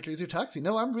game, apparently use your taxi.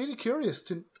 No, I'm really curious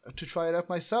to try it out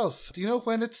myself. Do you know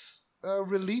when it's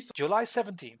released? July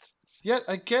 17th. Yeah,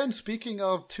 again, speaking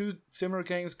of two similar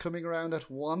games coming around at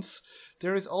once,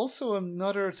 there is also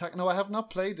another... No, I have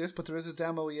not played this, but there is a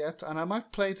demo yet, and I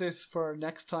might play this for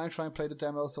next time, try and play the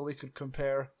demo so we could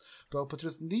compare both. But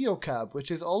there's Neocab, which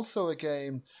is also a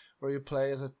game where you play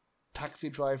as a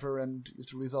taxi driver and you have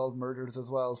to resolve murders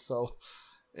as well. So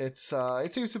it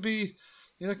seems to be,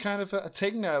 kind of a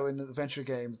thing now in adventure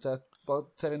games, that both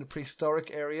set in a prehistoric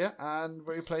area and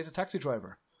where you play as a taxi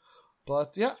driver.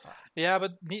 But yeah,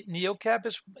 but Neocab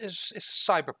is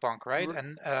cyberpunk, right?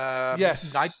 And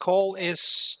yes, Nightcall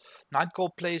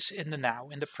plays in the now,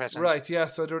 in the present. Right. Yeah.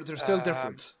 So they're still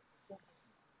different.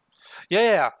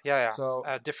 Yeah. So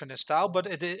different in style, but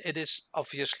it is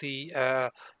obviously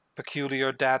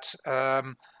peculiar that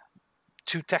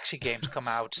two taxi games come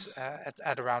out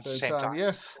at around the same time.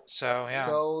 Yes. So yeah.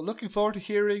 So looking forward to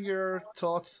hearing your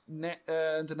thoughts in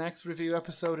the next review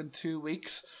episode in 2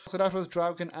 weeks. So that was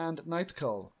Draugen and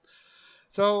Nightcall.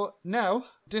 So now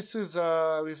this is we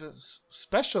have a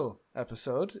special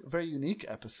episode, a very unique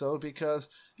episode, because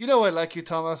I like you,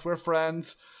 Thomas. We're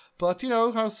friends, but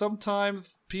how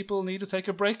sometimes people need to take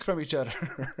a break from each other.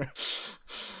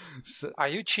 So, are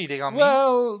you cheating on me?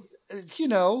 Well,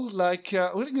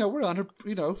 we're on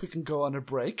we can go on a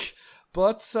break,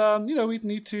 but we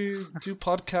need to do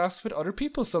podcasts with other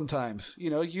people sometimes.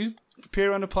 You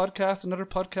appear on a podcast, another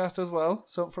podcast as well,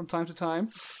 so from time to time.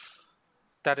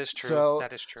 That is true.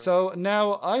 That is true. So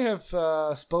now I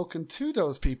have spoken to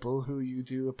those people who you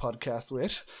do a podcast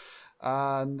with.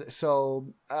 And so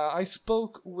I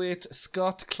spoke with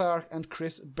Scott Clark and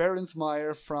Chris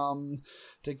Berensmeyer from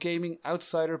the Gaming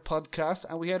Outsider podcast,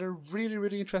 and we had a really,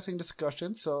 really interesting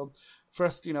discussion. So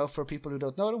first, for people who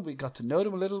don't know them, we got to know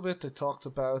them a little bit. They talked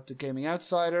about the Gaming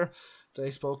Outsider.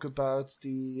 They spoke about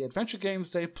the adventure games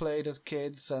they played as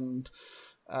kids and,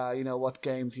 what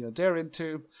games, they're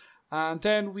into. And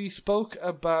then we spoke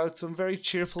about some very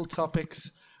cheerful topics,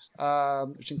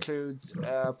 which include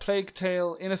Plague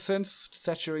Tale: Innocence,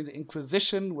 set during the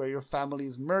Inquisition, where your family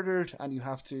is murdered and you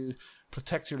have to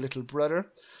protect your little brother.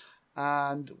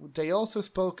 And they also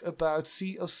spoke about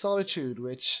Sea of Solitude,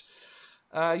 which,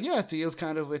 deals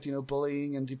kind of with,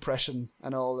 bullying and depression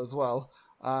and all as well.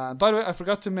 By the way, I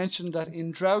forgot to mention that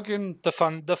in Draugen... The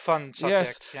fun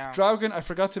subject, yes, Draugen, I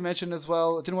forgot to mention as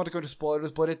well, I didn't want to go into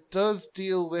spoilers, but it does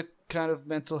deal with kind of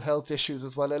mental health issues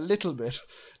as well, a little bit.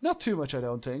 Not too much, I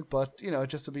don't think, but,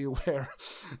 just to be aware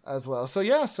as well.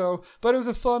 But it was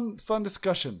a fun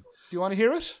discussion. Do you want to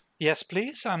hear it? Yes,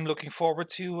 please. I'm looking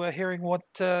forward to hearing what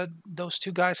those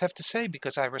two guys have to say,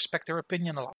 because I respect their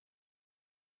opinion a lot.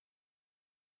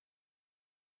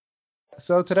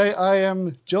 So today I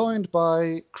am joined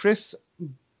by Chris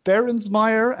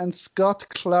Berensmeyer and Scott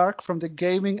Clark from the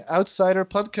Gaming Outsider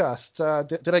podcast.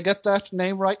 Did I get that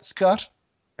name right, Scott?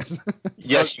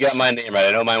 Yes, you got my name right.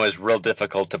 I know mine was real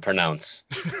difficult to pronounce.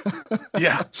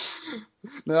 Yeah.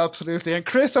 No, absolutely. And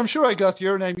Chris, I'm sure I got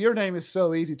your name. Your name is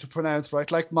so easy to pronounce, right?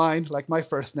 Like mine, like my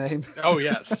first name. Oh,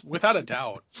 yes. Without a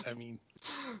doubt. I mean...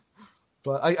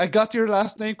 But I got your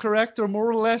last name correct, or more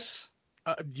or less?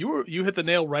 You hit the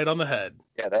nail right on the head.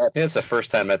 Yeah, that's the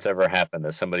first time that's ever happened,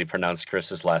 that somebody pronounced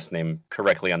Chris's last name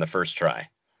correctly on the first try.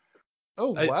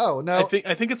 Oh, wow. Now, I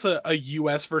think it's a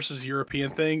U.S. versus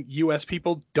European thing. U.S.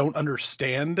 people don't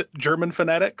understand German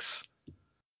phonetics.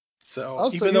 So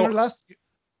even though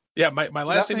my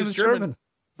last name is German,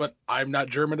 but I'm not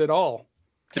German at all.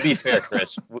 To be fair,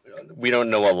 Chris, we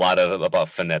don't know a lot about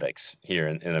phonetics here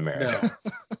in America.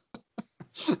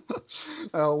 No.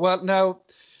 Oh, well, now...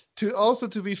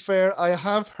 To be fair, I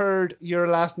have heard your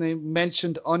last name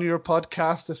mentioned on your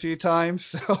podcast a few times.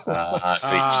 So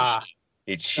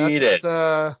he cheated.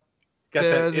 Got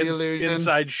that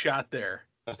inside shot there.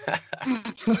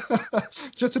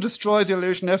 Just to destroy the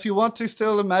illusion. Now, if you want to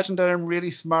still imagine that I'm really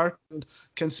smart and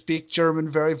can speak German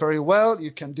very, very well,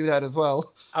 you can do that as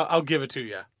well. I'll give it to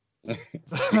you. You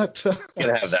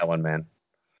can have that one, man.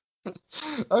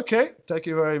 Okay, thank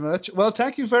you very much. Well,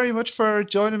 thank you very much for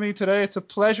joining me today. It's a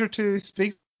pleasure to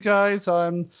speak to you guys.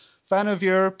 I'm a fan of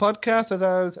your podcast, as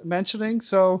I was mentioning.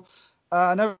 So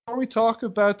now before we talk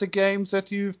about the games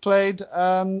that you've played,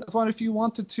 I was wondering if you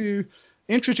wanted to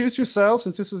introduce yourself,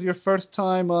 since this is your first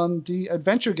time on the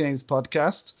Adventure Games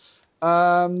podcast.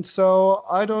 So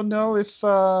I don't know if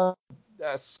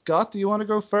Scott, do you want to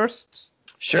go first?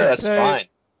 Sure, that's fine.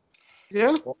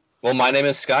 Yeah? Well, my name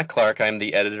is Scott Clark. I'm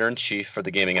the editor-in-chief for the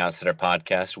Gaming Outsider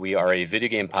podcast. We are a video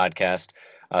game podcast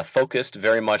focused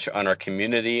very much on our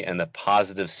community and the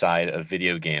positive side of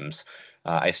video games.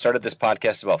 I started this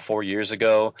podcast about 4 years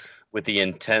ago with the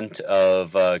intent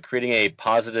of creating a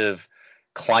positive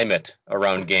climate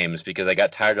around games, because I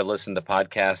got tired of listening to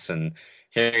podcasts and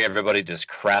hearing everybody just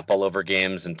crap all over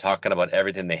games and talking about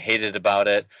everything they hated about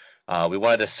it. We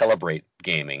wanted to celebrate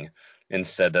gaming,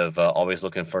 instead of always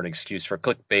looking for an excuse for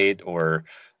clickbait or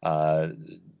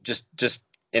just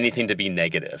anything to be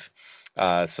negative.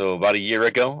 So about a year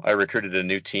ago, I recruited a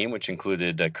new team, which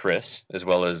included Chris, as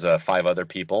well as 5 other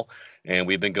people. And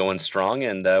we've been going strong,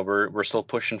 and we're still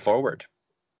pushing forward.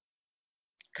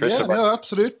 Chris,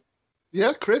 absolutely.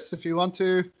 Yeah, Chris, if you want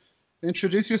to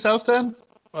introduce yourself then.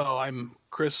 Well, I'm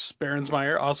Chris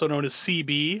Berensmeyer, also known as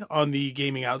CB on the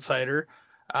Gaming Outsider.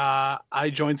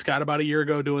 I joined Scott about a year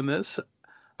ago doing this.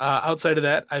 Outside of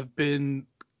that, I've been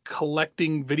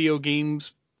collecting video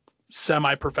games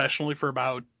semi-professionally for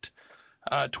about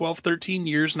 12, 13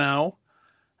 years now.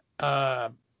 I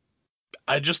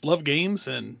just love games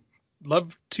and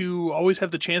love to always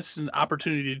have the chance and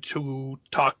opportunity to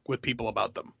talk with people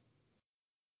about them.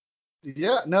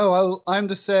 Yeah, no, I'm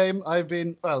the same. I've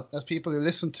been, as people who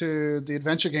listen to the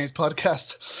Adventure Games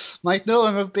podcast might know,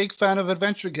 I'm a big fan of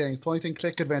adventure games,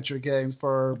 point-and-click adventure games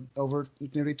for over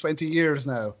nearly 20 years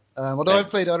now. Although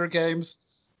I've played other games,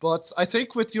 but I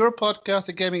think with your podcast,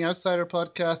 the Gaming Outsider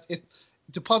podcast,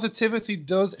 the positivity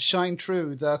does shine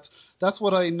through. That's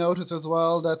what I notice as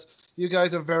well, that you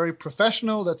guys are very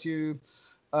professional, that you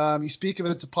speak of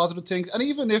it to positive things, and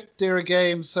even if there are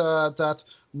games that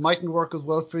mightn't work as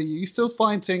well for you, you still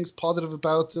find things positive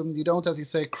about them. You don't, as you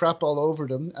say, crap all over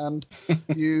them, and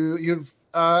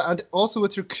and also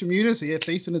with your community, at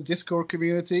least in the Discord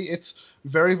community, it's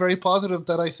very, very positive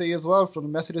that I see as well from the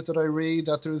messages that I read,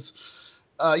 that there's,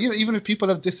 even if people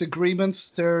have disagreements,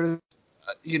 there's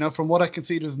from what I can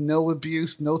see, there's no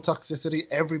abuse, no toxicity.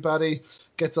 Everybody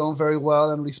gets on very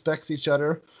well and respects each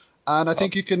other. And I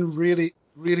think you can really,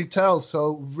 really tell.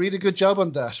 So really good job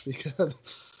on that, because...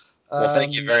 Well,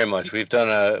 thank you very much. We've done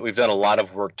a lot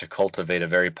of work to cultivate a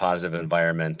very positive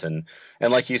environment, and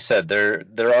like you said,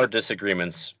 there are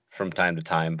disagreements from time to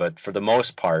time, but for the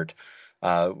most part,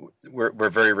 we're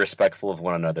very respectful of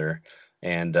one another.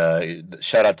 And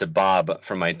shout out to Bob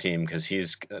from my team, because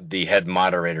he's the head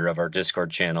moderator of our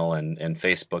Discord channel and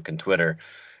Facebook and Twitter,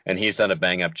 and he's done a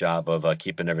bang up job of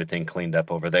keeping everything cleaned up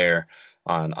over there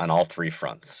on all three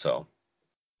fronts. So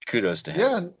kudos to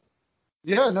him.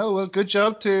 Yeah, no, well, good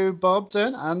job to Bob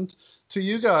then, and to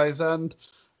you guys, and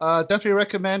definitely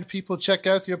recommend people check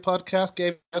out your podcast,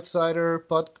 Game Outsider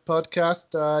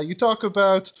podcast. You talk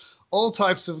about all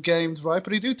types of games, right?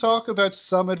 But you do talk about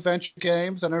some adventure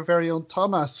games, and our very own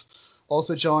Thomas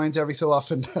also joins every so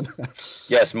often.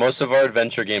 Yes, most of our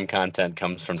adventure game content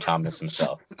comes from Thomas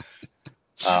himself.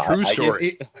 True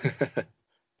story.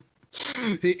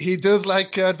 He does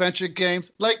like adventure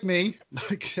games, like me.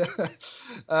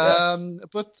 Yes.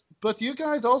 But you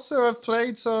guys also have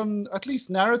played some at least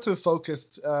narrative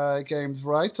focused games,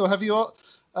 right? So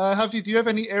do you have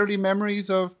any early memories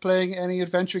of playing any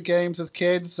adventure games as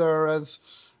kids or as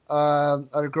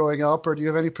growing up, or do you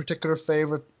have any particular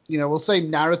favorite? We'll say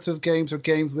narrative games or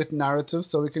games with narrative,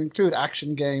 so we can include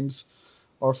action games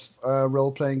or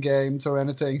role playing games or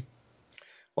anything.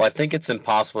 Well, I think it's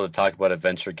impossible to talk about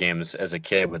adventure games as a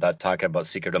kid without talking about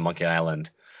Secret of Monkey Island.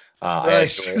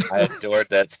 Right. I adored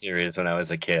that series when I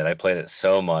was a kid. I played it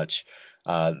so much.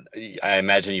 I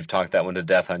imagine you've talked that one to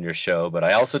death on your show, but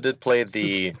I also did play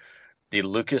the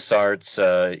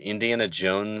LucasArts Indiana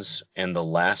Jones and the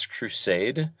Last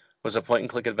Crusade was a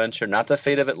point-and-click adventure. Not the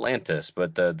Fate of Atlantis,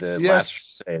 but the Yes.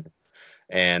 Last Crusade.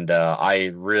 And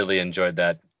I really enjoyed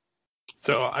that.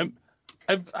 So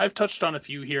I've touched on a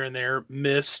few here and there.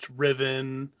 Myst,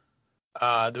 Riven.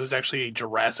 There was actually a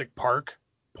Jurassic Park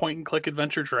point-and-click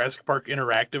adventure, Jurassic Park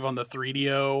Interactive on the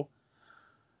 3DO.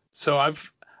 So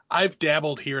I've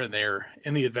dabbled here and there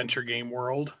in the adventure game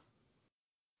world.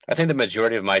 I think the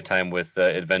majority of my time with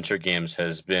adventure games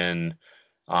has been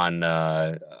on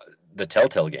the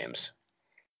Telltale games.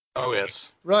 Oh,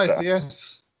 yes. Right,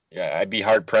 yes. Yeah, I'd be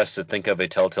hard-pressed to think of a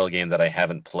Telltale game that I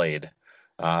haven't played.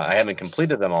 I haven't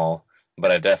completed them all,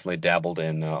 but I've definitely dabbled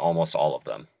in almost all of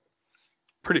them.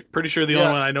 Pretty sure the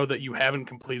only one I know that you haven't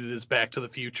completed is Back to the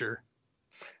Future.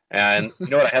 And you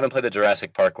know what? I haven't played the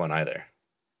Jurassic Park one either.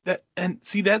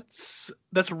 That's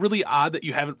really odd that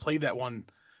you haven't played that one,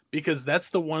 because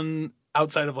that's the one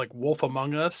outside of like Wolf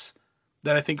Among Us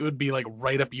that I think would be like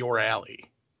right up your alley.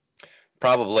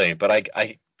 Probably, but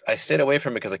I stayed away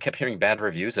from it because I kept hearing bad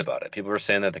reviews about it. People were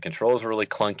saying that the controls were really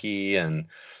clunky,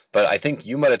 but I think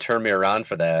you might have turned me around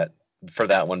for that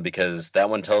one, because that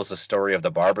one tells the story of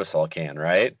the Barbasol can,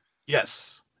 right?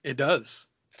 Yes, it does.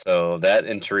 So that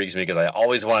intrigues me because I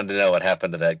always wanted to know what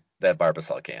happened to that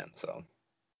Barbasol can. So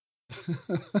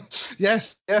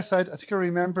yes, I think I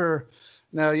remember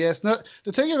now. Yes, no,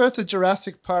 the thing about the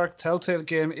Jurassic Park Telltale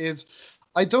game is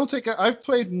I don't think I've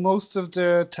played most of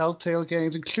the Telltale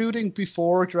games, including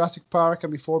before Jurassic Park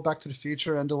and before Back to the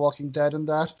Future and The Walking Dead and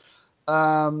that.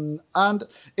 And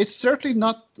it's certainly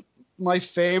not my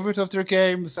favorite of their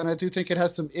games, and I do think it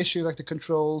has some issues like the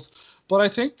controls, but I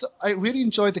think I really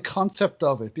enjoyed the concept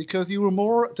of it, because you were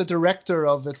more the director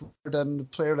of it than the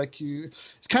player like you.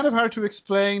 It's kind of hard to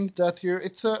explain that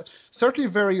it's certainly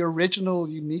a very original,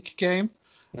 unique game.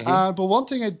 Mm-hmm. But one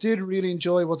thing I did really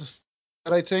enjoy was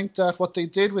that I think that what they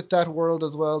did with that world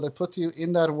as well, they put you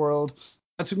in that world,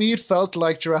 and to me it felt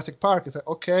like Jurassic Park. It's like,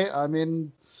 okay, I'm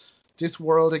in this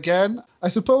world again. I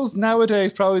suppose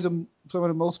nowadays probably some of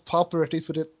the most popular, at least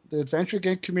with the adventure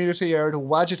game community, are the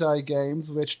Wadget Eye games,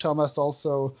 which Thomas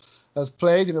also has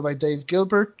played, by Dave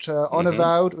Gilbert,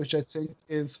 Unavowed, which I think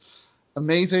is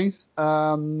amazing.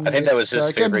 I think that was his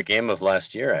favorite game of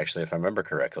last year, actually, if I remember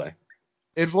correctly.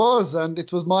 It was, and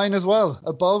it was mine as well,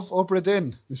 above Obra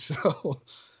Dinn. So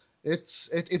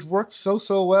it worked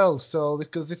so well. So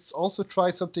because it's also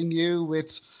tried something new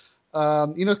with,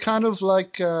 kind of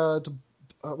like the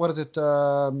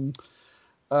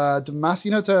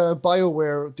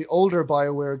BioWare, the older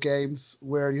BioWare games,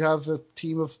 where you have a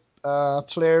team of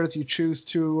players, you choose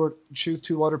two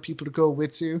other people to go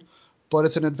with you, but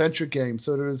it's an adventure game,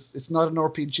 so it's not an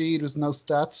RPG, there's no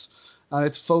stats, and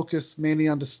it's focused mainly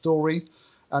on the story,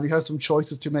 and you have some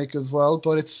choices to make as well,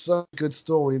 but it's such a good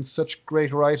story and such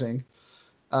great writing,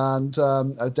 and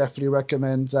I definitely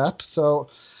recommend that. So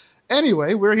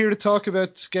anyway, we're here to talk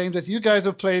about games that you guys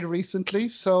have played recently,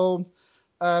 so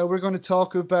we're going to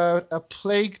talk about A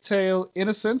Plague Tale: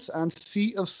 Innocence and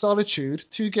Sea of Solitude,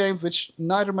 2 games which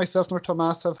neither myself nor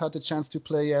Tomas have had the chance to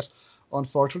play yet,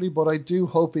 unfortunately, but I do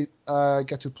hope we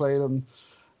get to play them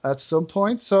at some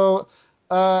point. So,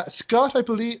 Scott, I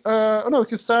believe... we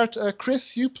can start.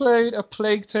 Chris, you played A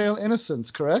Plague Tale: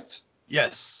 Innocence, correct?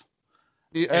 Yes.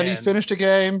 And you finished the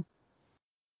game?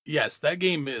 Yes, that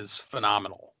game is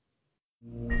phenomenal.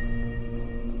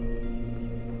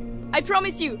 I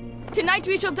promise you, tonight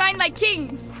we shall dine like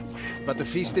kings. But the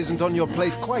feast isn't on your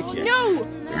plate quite yet. No!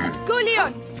 Go,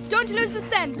 Leon! Don't lose the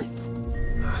scent!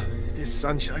 This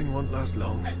sunshine won't last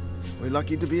long. We're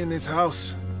lucky to be in this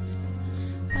house.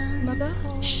 Mother?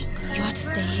 Shh! You are to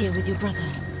stay here with your brother.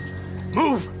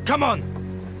 Move! Come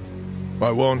on!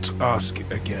 I won't ask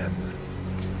again.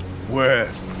 Where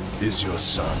is your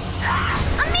son?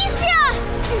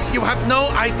 Amicia! You have no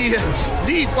idea.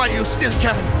 Leave while you still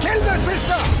can. Kill the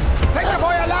sister! Take the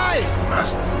boy alive! You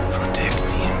must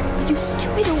protect him. Are you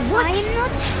stupid or what? I am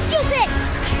not stupid!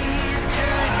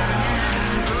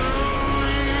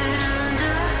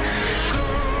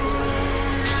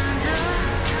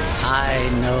 I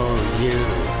know you,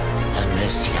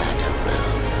 Amicia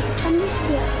Darrell.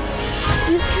 Amicia,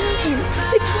 you killed him. I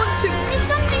didn't want to. There's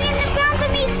something in the ground,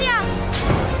 Amicia!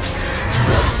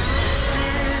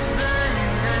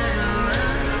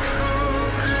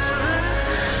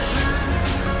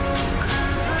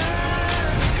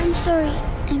 I'm sorry.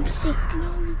 I'm sick.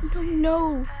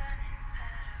 No.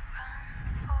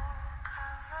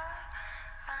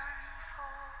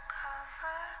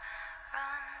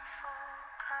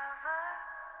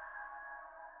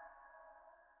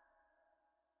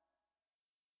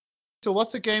 So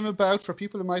what's the game about for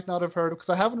people who might not have heard? Because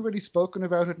I haven't really spoken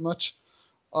about it much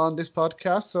on this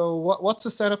podcast. So what's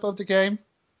the setup of the game?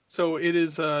 So it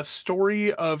is a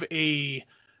story of a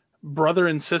brother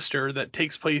and sister that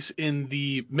takes place in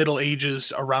the Middle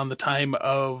Ages around the time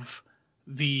of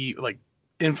the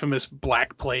infamous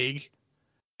Black Plague,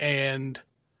 and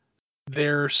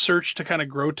their search to kind of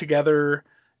grow together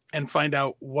and find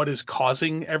out what is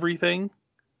causing everything.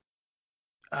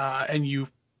 And you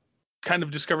kind of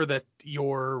discover that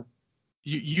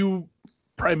you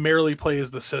primarily play as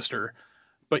the sister,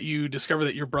 but you discover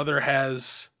that your brother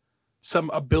has some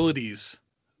abilities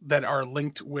that are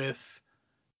linked with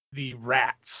the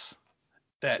rats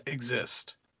that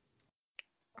exist.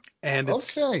 And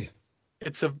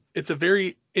it's a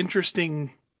very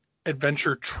interesting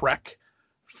adventure trek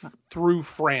through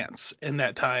France in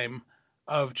that time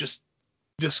of just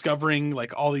discovering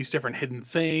all these different hidden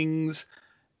things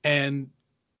and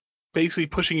basically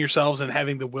pushing yourselves and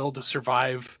having the will to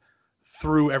survive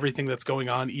through everything that's going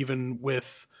on, even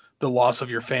with the loss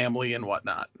of your family and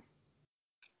whatnot.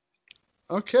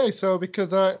 Okay, so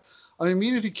because I'm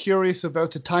immediately curious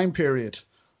about the time period.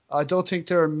 I don't think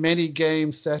there are many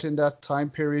games set in that time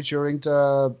period during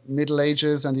the Middle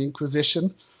Ages and the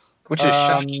Inquisition. Which is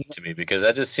shocking to me, because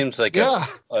that just seems like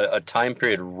a time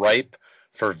period ripe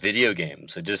for video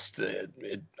games.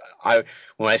 When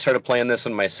I started playing this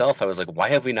one myself, I was like, why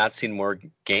have we not seen more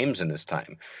games in this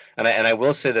time? And I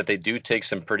will say that they do take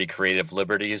some pretty creative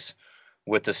liberties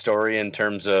with the story in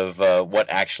terms of what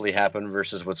actually happened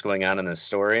versus what's going on in the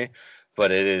story.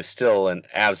 But it is still an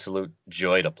absolute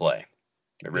joy to play.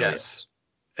 It really is.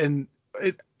 And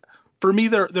for me,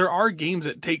 there are games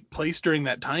that take place during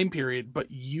that time period,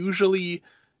 but usually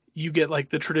you get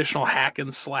the traditional hack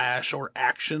and slash or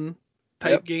action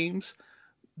type games.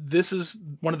 This is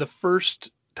one of the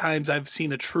first times I've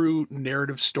seen a true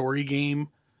narrative story game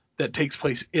that takes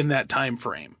place in that time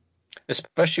frame.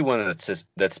 Especially one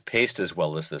that's paced as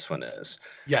well as this one is.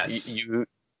 Yes.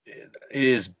 It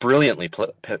is brilliantly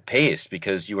paced,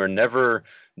 because you are never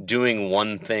doing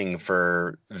one thing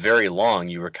for very long.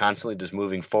 You were constantly just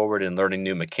moving forward and learning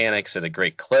new mechanics at a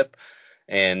great clip,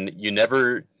 and you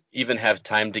never even have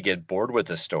time to get bored with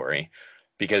the story,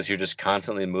 because you're just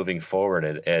constantly moving forward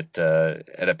at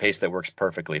a pace that works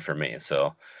perfectly for me.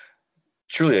 So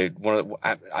truly,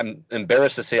 I'm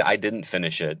embarrassed to say I didn't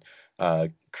finish it.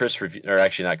 Chris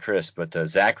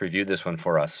Zach reviewed this one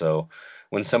for us. So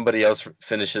when somebody else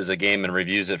finishes a game and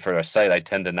reviews it for our site, I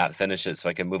tend to not finish it so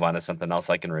I can move on to something else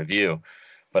I can review.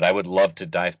 But I would love to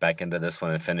dive back into this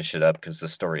one and finish it up, because the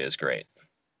story is great.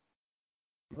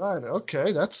 Right.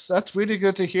 Okay. That's really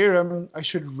good to hear. I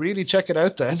should really check it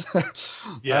out then.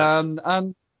 Yes.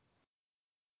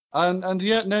 And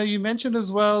yeah. Now you mentioned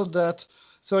as well that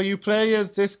so you play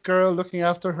as this girl looking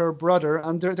after her brother,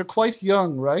 and they're quite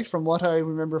young, right? From what I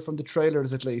remember from the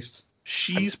trailers, at least.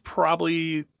 She's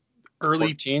probably early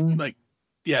 14?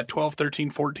 12, 13,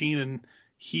 14, and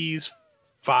he's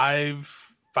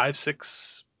 5,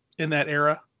 6 in that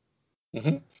era.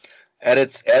 Mm-hmm. At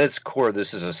its core,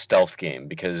 this is a stealth game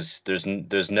because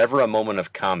there's never a moment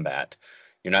of combat.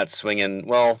 You're not swinging.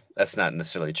 Well, that's not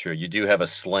necessarily true. You do have a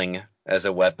sling as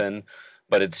a weapon,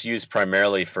 but it's used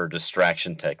primarily for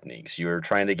distraction techniques. You're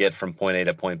trying to get from point A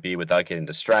to point B without getting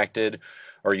distracted,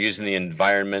 or using the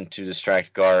environment to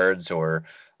distract guards, or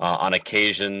on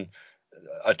occasion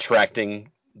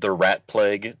attracting the rat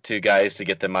plague to guys to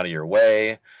get them out of your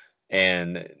way.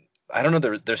 And I don't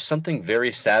know, there's something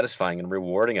very satisfying and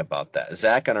rewarding about that.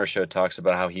 Zach on our show talks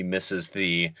about how he misses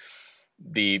the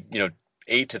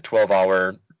 8 to 12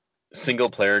 hour single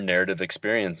player narrative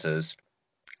experiences,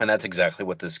 and that's exactly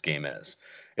what this game is.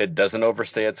 It doesn't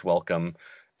overstay its welcome,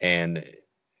 and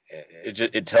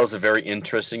it tells a very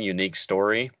interesting, unique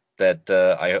story that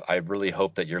I really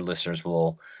hope that your listeners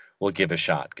will give a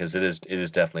shot, because it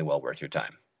is definitely well worth your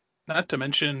time. Not to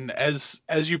mention, as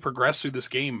you progress through this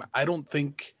game, I don't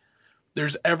think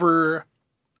there's ever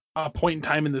a point in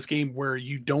time in this game where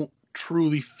you don't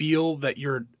truly feel that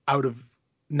you're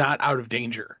not out of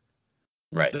danger.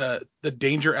 Right. The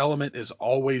danger element is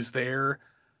always there,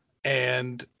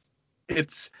 and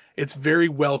it's very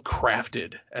well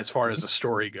crafted as far as the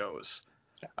story goes.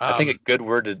 I think a good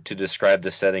word to describe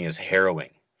the setting is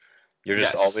harrowing. You're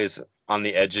just always on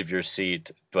the edge of your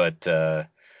seat, but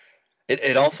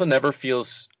it also never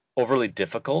feels overly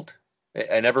difficult.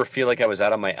 I never feel like I was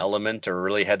out of my element or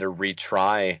really had to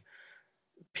retry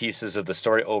pieces of the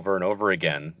story over and over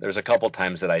again. There's a couple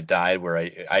times that I died where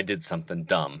I did something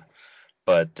dumb,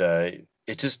 but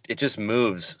it just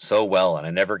moves so well, and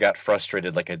I never got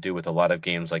frustrated like I do with a lot of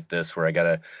games like this where I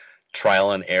gotta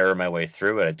trial and error my way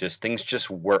through it. Things just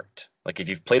worked. Like if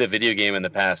you've played a video game in the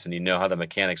past and you know how the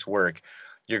mechanics work,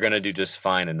 you're gonna do just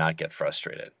fine and not get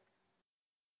frustrated.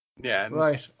 Yeah,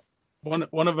 right.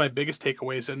 One of my biggest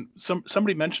takeaways, and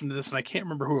somebody mentioned this, and I can't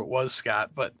remember who it was,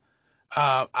 Scott, but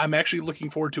I'm actually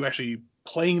looking forward to actually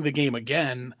playing the game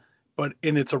again, but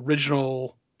in its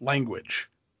original language.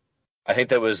 I think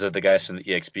that was the guys from the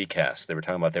EXP cast. They were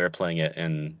talking about they were playing it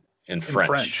in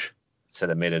French. Said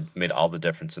it made all the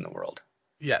difference in the world.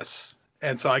 Yes,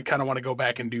 and so I kind of want to go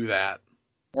back and do that.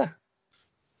 Yeah.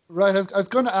 Right, I was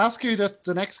going to ask you that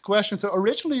the next question. So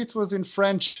originally it was in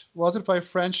French. Was it by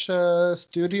French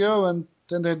studio, and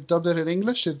then they dubbed it in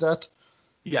English? Is that?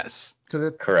 Yes.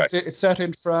 Correct. It's set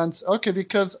in France. Okay,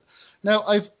 because now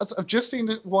I've just seen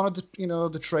one of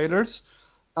the trailers,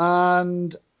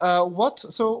 and what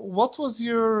was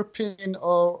your opinion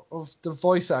of the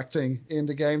voice acting in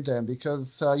the game then?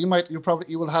 Because you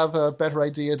will have a better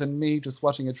idea than me just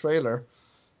watching a trailer.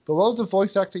 But what was the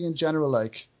voice acting in general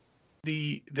like?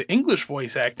 The English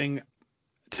voice acting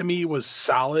to me was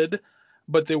solid,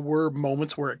 but there were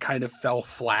moments where it kind of fell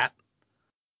flat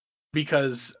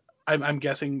because I'm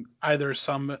guessing either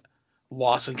some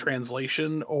loss in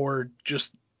translation or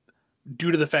just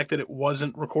due to the fact that it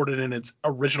wasn't recorded in its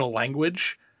original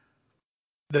language,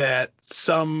 that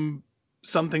some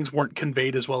things weren't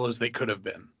conveyed as well as they could have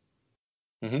been.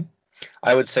 Mm-hmm.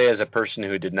 I would say, as a person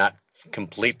who did not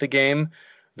complete the game,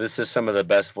 this is some of the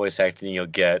best voice acting you'll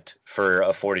get for a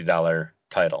 $40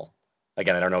 title.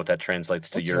 Again, I don't know what that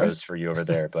translates to euros for you over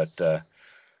there, but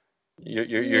you're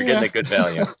getting a good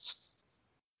value.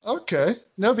 Okay.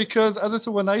 No, because as I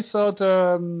said, when I saw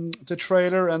the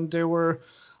trailer, and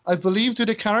I believe, do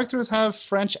the characters have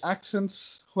French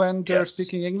accents when they're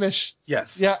speaking English?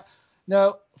 Yes. Yeah.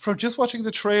 Now, from just watching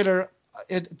the trailer,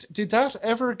 did that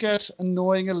ever get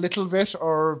annoying a little bit,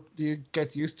 or do you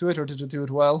get used to it, or did you do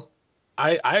it well?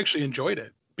 I actually enjoyed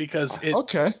it because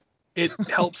it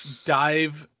helps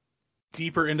dive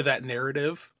deeper into that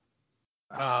narrative.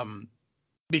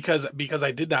 Because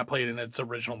I did not play it in its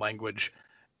original language,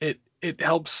 it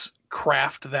helps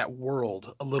craft that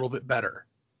world a little bit better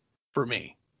for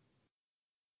me.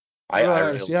 I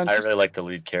really like the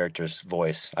lead character's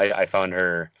voice. I found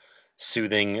her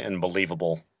soothing and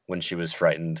believable when she was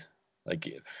frightened.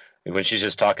 Like when she's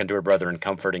just talking to her brother and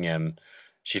comforting him,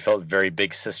 she felt very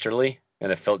big sisterly,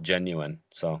 and it felt genuine.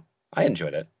 So I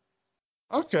enjoyed it.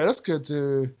 Okay, that's good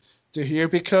to hear,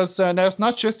 because now it's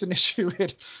not just an issue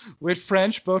with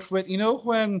French, but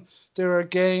when there are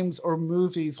games or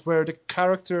movies where the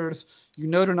characters,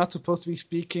 they're not supposed to be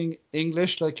speaking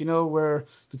English, like, where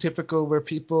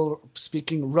people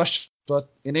speaking Russian, but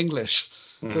in English.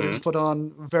 Mm-hmm. So they just put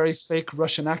on very fake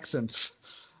Russian accents.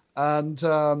 And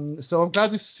so I'm glad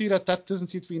to see that doesn't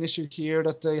seem to be an issue here,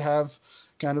 that they have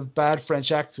kind of bad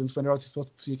French accents when they're also supposed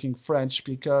to be speaking French,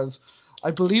 because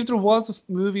I believe there was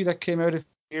a movie that came out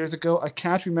years ago. I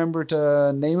can't remember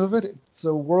the name of it. It's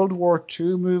a World War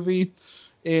II movie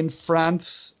in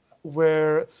France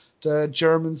where the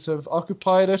Germans have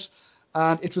occupied it,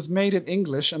 and it was made in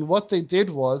English. And what they did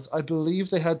was, I believe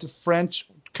they had the French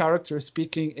characters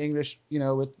speaking English,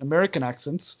 with American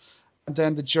accents, and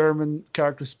then the German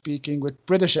characters speaking with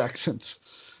British accents.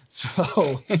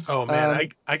 So, oh man,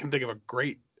 I can think of a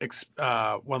great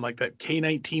one like that,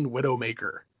 K-19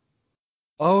 Widowmaker.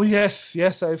 Oh yes,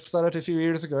 I saw it a few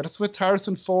years ago. That's with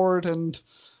Harrison Ford and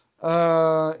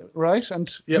right, and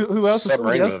yep. who else?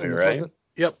 Submarine movie, right?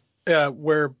 Yep,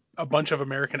 where a bunch of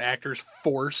American actors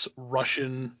force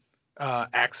Russian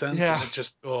accents. Yeah.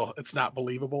 And it's not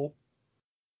believable.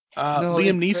 No,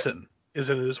 Liam Neeson is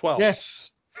in it as well.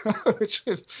 Yes. Which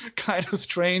is kind of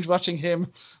strange watching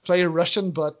him play a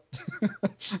Russian, but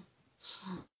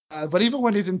but even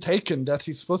when he's in Taken, that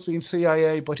he's supposed to be in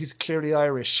CIA, but he's clearly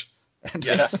Irish. And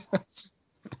yes.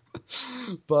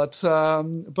 But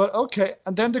okay,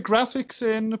 and then the graphics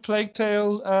in Plague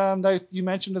Tale that you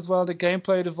mentioned as well, the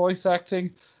gameplay, the voice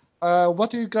acting. What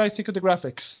do you guys think of the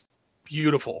graphics?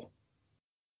 Beautiful,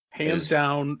 hands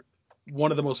down,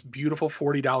 one of the most beautiful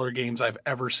 $40 games I've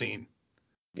ever seen.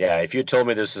 Yeah, if you told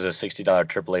me this is a $60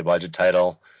 AAA budget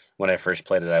title when I first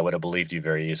played it, I would have believed you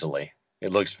very easily.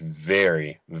 It looks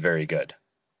very, very good.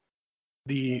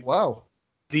 Wow.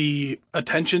 The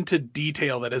attention to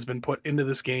detail that has been put into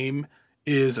this game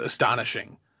is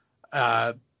astonishing.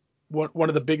 One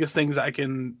of the biggest things I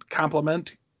can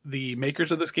compliment the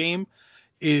makers of this game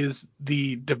is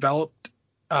the development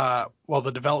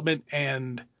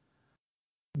and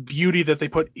beauty that they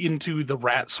put into the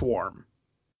rat swarm.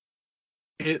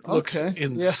 It looks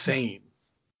insane.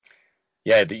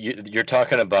 Yeah, you're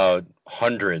talking about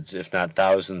hundreds, if not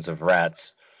thousands, of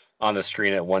rats on the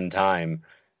screen at one time,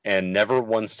 and never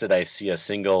once did I see a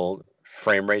single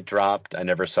frame rate dropped. I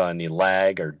never saw any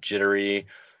lag or jittery.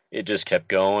 It just kept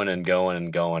going and going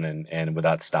and going and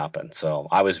without stopping. So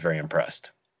I was very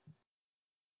impressed.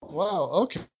 Wow,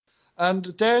 okay. And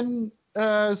then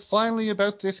finally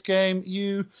about this game,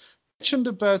 you mentioned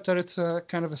about that it's a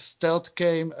kind of a stealth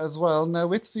game as well. Now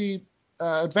with the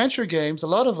adventure games, a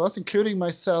lot of us, including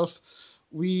myself,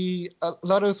 we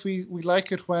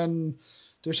like it when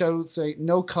there's, I would say,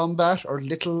 no combat or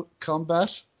little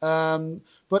combat.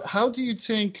 But how do you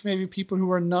think maybe people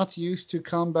who are not used to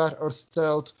combat or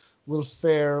stealth will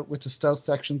fare with the stealth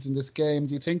sections in this game?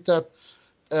 Do you think that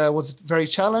was very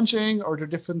challenging, or are there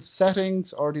different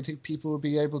settings, or do you think people will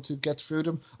be able to get through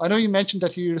them? I know you mentioned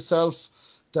that you yourself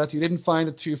that you didn't find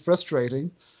it too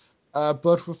frustrating,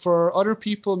 but for other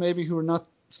people maybe who are not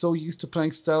so used to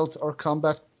playing stealth or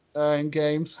combat in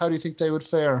games, how do you think they would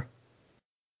fare?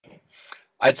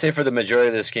 I'd say for the majority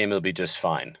of this game, it'll be just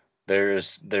fine.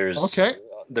 There's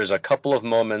a couple of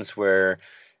moments where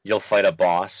you'll fight a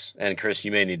boss, and Chris,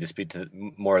 you may need to speak to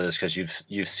more of this because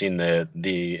you've seen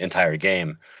the entire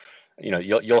game.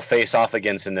 You'll face off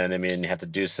against an enemy, and you have to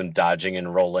do some dodging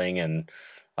and rolling and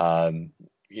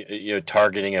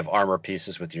targeting of armor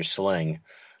pieces with your sling.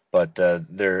 But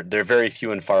they're very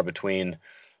few and far between.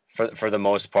 For the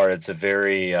most part, it's a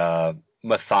very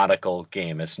methodical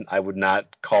game. I would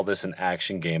not call this an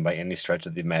action game by any stretch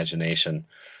of the imagination.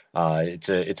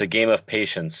 It's a game of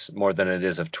patience more than it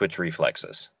is of twitch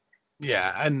reflexes.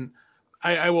 Yeah, and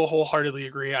I will wholeheartedly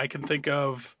agree. I can think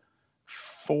of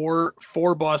four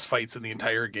boss fights in the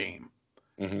entire game,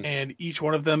 and each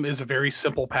one of them is a very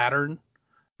simple pattern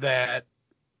that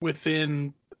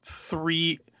within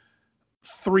 3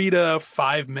 to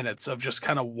 5 minutes of just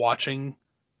kind of watching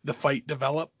the fight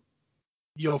develop,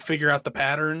 you'll figure out the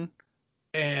pattern.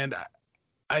 And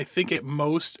I think at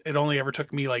most it only ever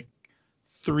took me like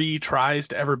 3 tries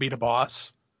to ever beat a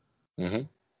boss.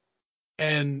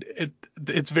 And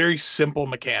it's very simple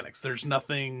mechanics. There's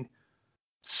nothing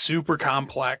super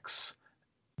complex.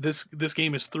 This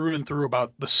game is through and through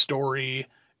about the story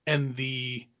and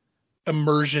the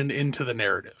immersion into the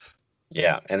narrative.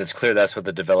 Yeah, and it's clear that's what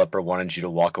the developer wanted you to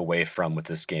walk away from with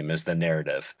this game, is the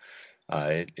narrative.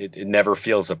 It never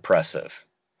feels oppressive.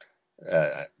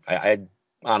 I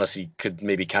honestly could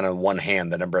maybe count on one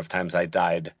hand the number of times I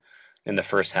died in the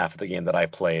first half of the game that I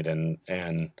played,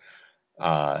 and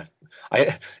I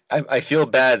feel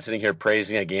bad sitting here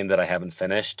praising a game that I haven't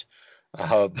finished,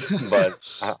 but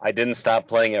I didn't stop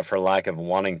playing it for lack of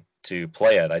wanting to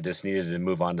play it. I just needed to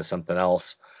move on to something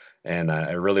else, and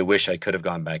I really wish I could have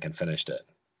gone back and finished it.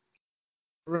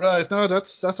 Right. No,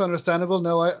 that's understandable.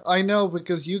 No, I know,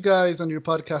 because you guys on your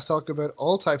podcast talk about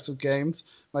all types of games.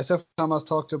 Myself and Thomas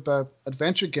talk about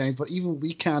adventure games, but even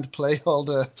we can't play all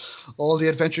the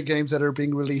adventure games that are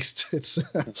being released. It's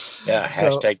yeah,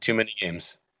 hashtag too many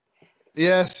games.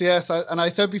 Yes. And I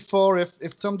said before, if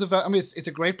some it's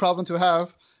a great problem to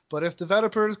have, But if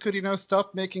developers could,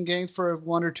 stop making games for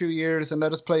 1 or 2 years and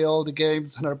let us play all the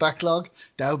games in our backlog,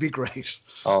 that would be great.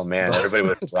 Oh man, everybody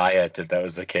would riot if that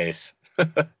was the case.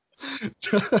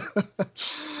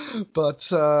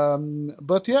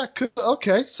 but yeah, cool.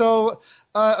 Okay. So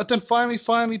then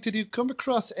finally, did you come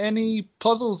across any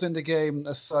puzzles in the game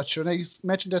as such? I know you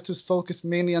mentioned that it was focused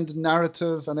mainly on the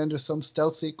narrative, and then there's some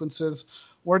stealth sequences.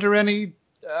 Were there any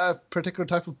particular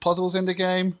type of puzzles in the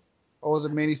game, or was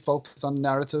it mainly focused on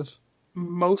narrative?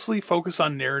 Mostly focused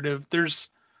on narrative. There's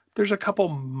a couple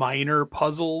minor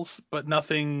puzzles, but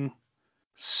nothing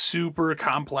super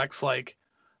complex like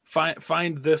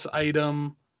find this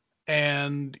item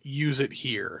and use it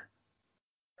here.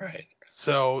 Right.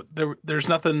 So there's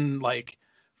nothing like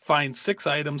find 6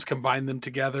 items, combine them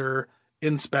together,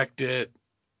 inspect it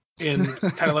in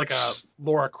kind of like a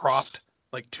Lara Croft,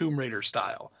 like Tomb Raider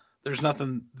style. There's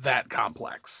nothing that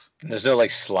complex. There's no like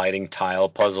sliding tile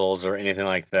puzzles or anything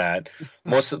like that.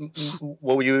 Most of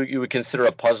what you would consider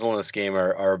a puzzle in this game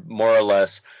are more or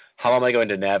less, how am I going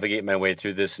to navigate my way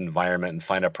through this environment and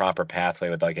find a proper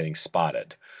pathway without getting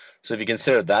spotted? So if you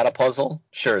consider that a puzzle,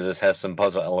 sure, this has some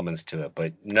puzzle elements to it,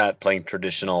 but you're not playing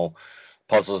traditional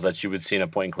puzzles that you would see in a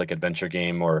point-and-click adventure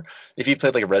game, or if you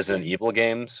played like Resident Evil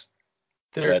games.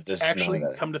 There's actually,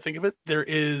 come to think of it, there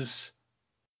is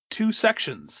 2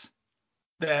 sections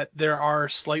that there are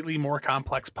slightly more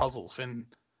complex puzzles. And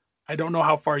I don't know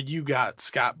how far you got,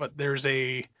 Scott, but there's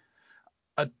a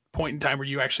point in time where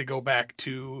you actually go back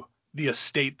to the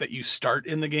estate that you start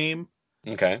in the game.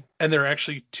 Okay. And there are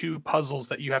actually 2 puzzles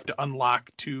that you have to unlock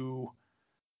to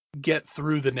get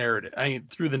through the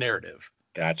narrative.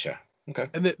 Gotcha. Okay.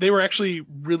 And they were actually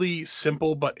really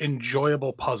simple but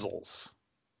enjoyable puzzles.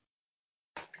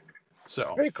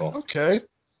 So very cool. Okay.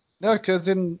 No, because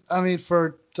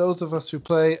for those of us who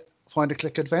play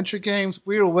point-and-click adventure games,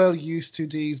 we're well used to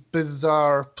these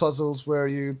bizarre puzzles where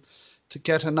to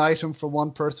get an item from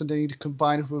one person, they need to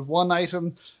combine it with one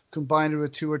item, combine it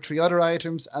with 2 or 3 other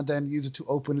items, and then use it to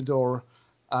open a door.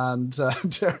 And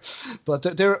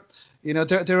there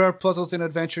are puzzles in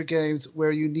adventure games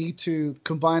where you need to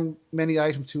combine many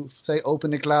items to, say,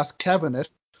 open a glass cabinet,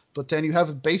 but then you have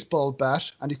a baseball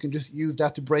bat and you can just use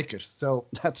that to break it. So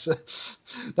that's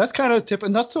kind of a tip,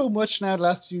 and not so much now the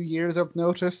last few years I've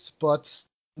noticed, but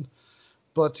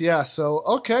yeah,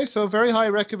 so very high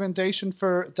recommendation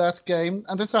for that game.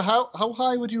 And then so how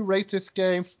high would you rate this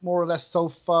game more or less so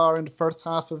far in the first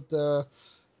half of the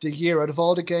year? Out of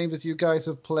all the games that you guys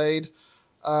have played,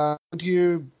 would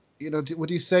you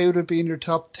say it would be in your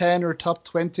top 10 or top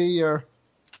 20 or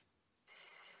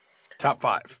top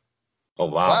 5? Oh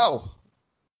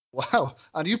wow!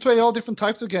 And you play all different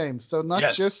types of games, so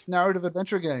not just narrative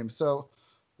adventure games. So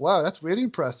wow, that's really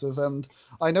impressive. And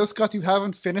I know, Scott, you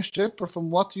haven't finished it, but from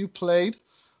what you played,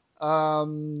 I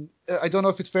don't know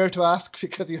if it's fair to ask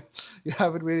because you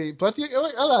haven't really. But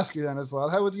I'll ask you then as well.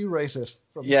 How would you rate it?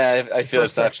 I feel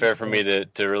it's not fair for me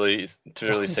to really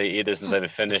say either since I haven't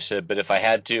finished it. But if I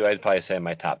had to, I'd probably say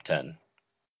my top 10.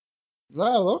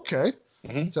 Wow. Okay.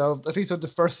 Mm-hmm. So at least of the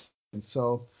first.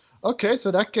 So. Okay, so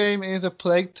that game is A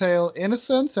Plague Tale: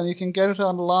 Innocence, and you can get it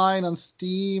online on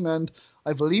Steam and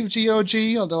I believe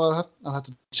GOG, although I'll have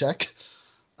to check,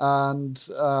 and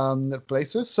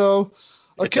places. So,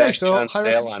 okay, it's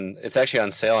actually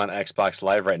on sale on Xbox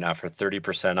Live right now for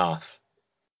 30% off.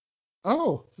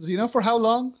 Oh, do you know for how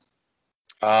long?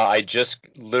 I just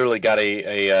literally got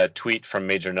a tweet from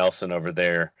Major Nelson over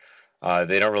there.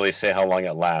 They don't really say how long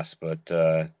it lasts, but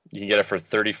you can get it for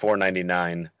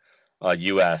 $34.99.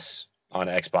 US on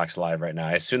Xbox Live right now.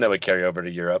 I assume that would carry over to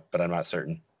Europe, but I'm not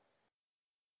certain.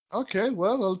 Okay,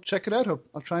 well, I'll check it out.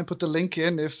 I'll try and put the link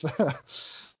in if,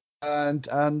 and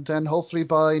then hopefully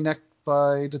by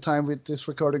the time this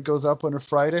recording goes up on a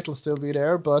Friday, it'll still be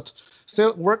there. But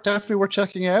still, definitely worth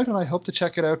checking out, and I hope to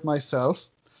check it out myself.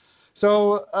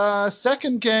 So,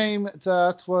 second game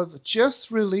that was just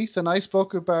released, and I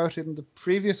spoke about in the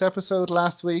previous episode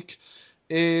last week,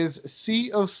 is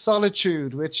Sea of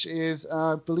Solitude, which is,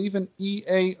 I believe, an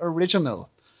EA original.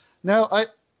 Now,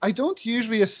 I don't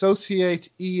usually associate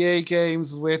EA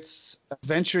games with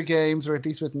adventure games, or at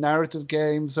least with narrative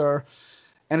games, or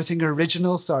anything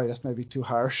original. Sorry, that's maybe too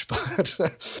harsh, but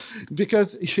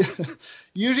because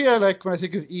usually when I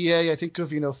think of EA, I think of,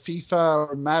 FIFA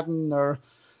or Madden or,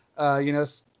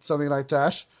 something like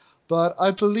that. But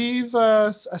I believe,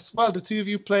 as well, the two of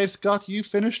you played, Scott, you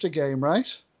finished the game,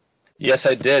 right? Yes,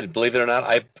 I did. Believe it or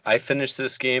not, I finished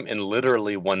this game in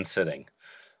literally one sitting.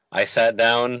 I sat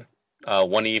down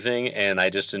one evening, and I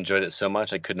just enjoyed it so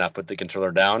much I could not put the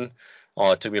controller down.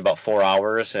 It took me about 4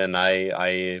 hours, and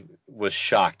I was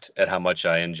shocked at how much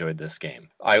I enjoyed this game.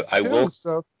 I will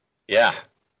Yeah.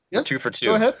 Yeah, 2 for 2.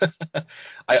 Go ahead.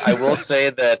 I will say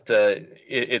that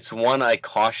it's one I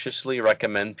cautiously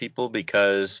recommend people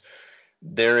because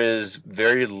there is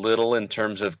very little in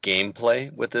terms of gameplay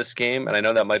with this game, and I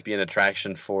know that might be an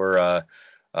attraction for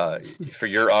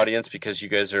your audience because you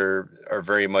guys are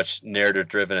very much narrative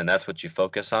driven and that's what you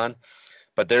focus on.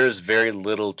 But there is very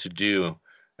little to do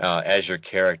as your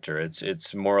character.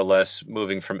 It's more or less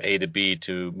moving from A to B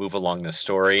to move along the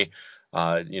story.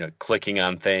 Clicking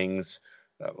on things.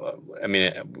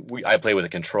 I play with a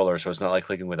controller, so it's not like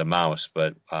clicking with a mouse,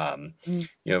 but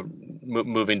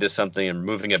moving to something and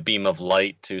moving a beam of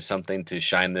light to something to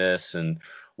shine this and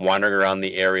wandering around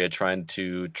the area trying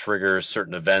to trigger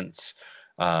certain events.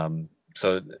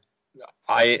 So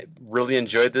I really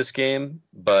enjoyed this game,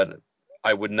 but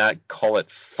I would not call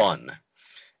it fun.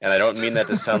 And I don't mean that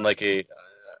to sound like a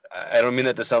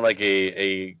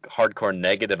hardcore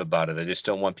negative about it. I just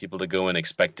don't want people to go in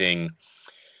expecting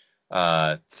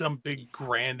some big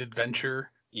grand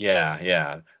adventure.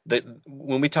 Yeah.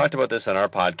 When we talked about this on our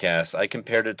podcast, I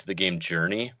compared it to the game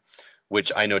Journey,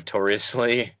 which I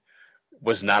notoriously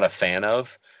was not a fan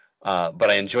of,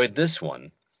 but I enjoyed this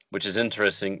one, which is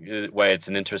interesting. Why it's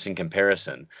an interesting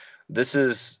comparison. This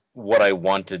is what I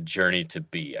wanted Journey to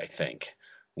be. I think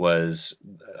was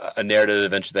a narrative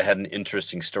adventure that had an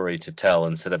interesting story to tell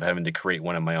instead of having to create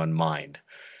one in my own mind.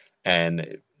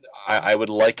 And I would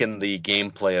liken the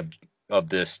gameplay of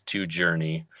this to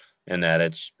Journey in that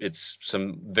it's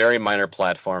some very minor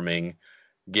platforming,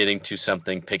 getting to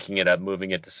something, picking it up,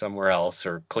 moving it to somewhere else,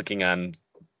 or clicking on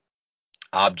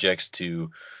objects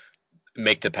to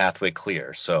make the pathway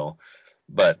clear. So,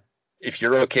 but if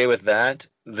you're okay with that,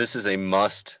 this is a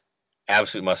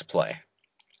absolute must play.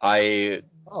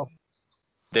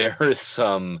 There is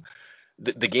some.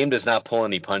 The game does not pull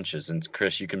any punches, and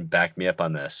Chris, you can back me up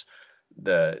on this.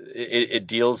 It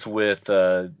deals with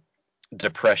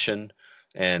depression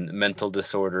and mental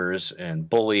disorders and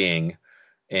bullying,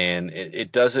 and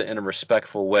it does it in a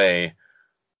respectful way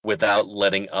without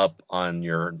letting up on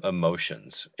your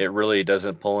emotions. It really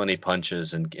doesn't pull any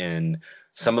punches, and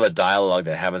some of the dialogue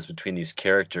that happens between these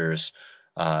characters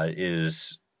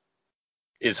is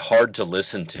hard to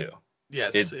listen to.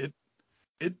 Yes,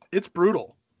 it's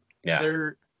brutal.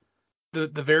 Yeah.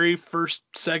 The very first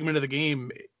segment of the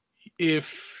game,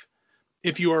 if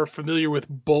you are familiar with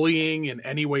bullying in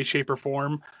any way, shape, or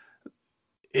form,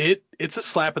 it's a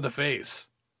slap in the face.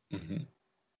 Mm-hmm.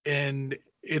 And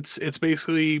it's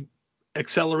basically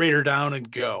accelerator down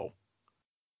and go.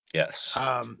 Yes.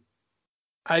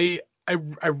 I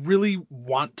really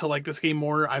want to like this game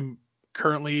more. I'm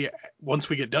currently, once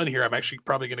we get done here, I'm actually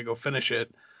probably going to go finish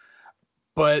it.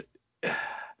 But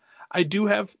I do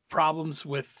have problems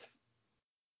with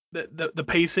the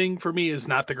pacing. For me is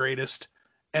not the greatest,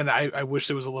 and I wish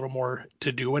there was a little more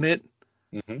to do in it.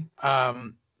 Mm-hmm.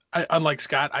 Unlike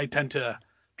Scott, I tend to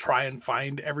try and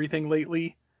find everything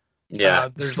lately. Yeah.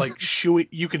 There's like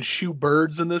you can shoot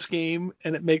birds in this game,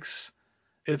 and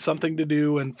it's something to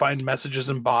do, and find messages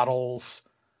in bottles.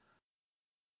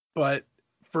 But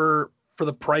for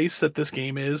the price that this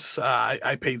game is,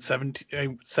 I paid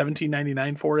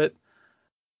 $17.99 for it.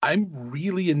 I'm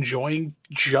really enjoying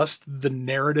just the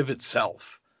narrative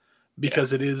itself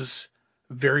because it is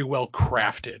very well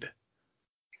crafted.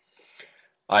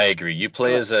 I agree. You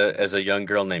play as a young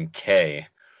girl named Kay,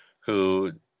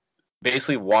 who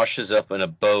basically washes up in a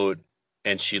boat,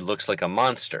 and she looks like a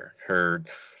monster. Her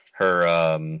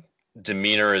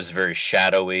demeanor is very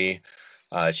shadowy.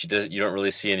 You don't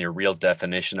really see any real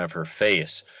definition of her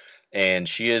face, and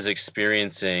she is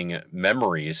experiencing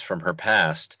memories from her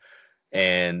past,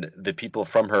 and the people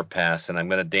from her past. And I'm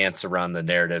going to dance around the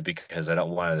narrative because I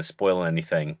don't want to spoil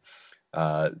anything.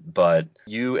 But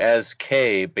you, as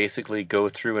Kay, basically go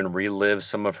through and relive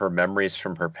some of her memories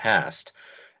from her past,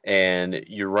 and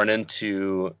you run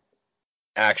into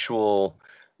actual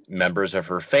members of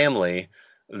her family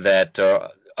that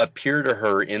appear to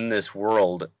her in this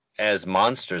world as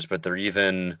monsters, but they're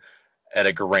even at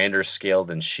a grander scale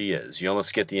than she is. You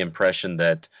almost get the impression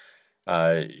that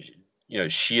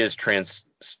she is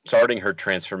starting her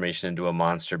transformation into a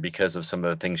monster because of some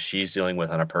of the things she's dealing with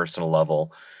on a personal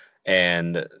level,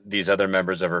 and these other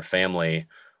members of her family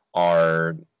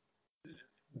are,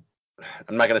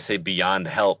 I'm not going to say beyond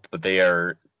help, but they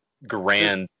are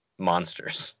grand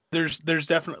monsters. There's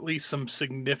definitely some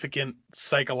significant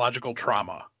psychological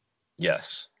trauma.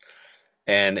 Yes.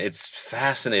 And it's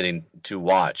fascinating to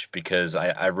watch because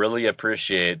I really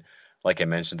appreciate, like I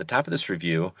mentioned at the top of this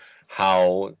review,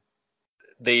 how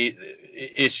the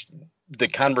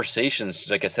conversations,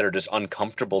 like I said, are just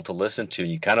uncomfortable to listen to.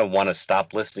 You kind of want to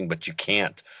stop listening, but you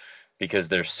can't because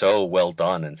they're so well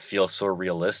done and feel so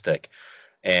realistic.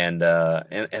 And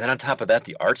then on top of that,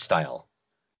 the art style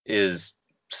is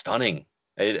stunning.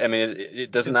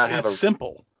 It does not have it's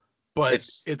simple, but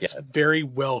it's very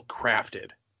well crafted.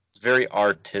 It's very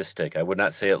artistic. I would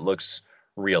not say it looks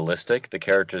realistic. The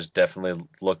characters definitely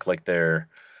look like they're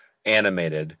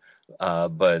animated,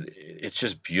 but it's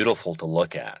just beautiful to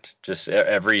look at. Just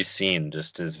every scene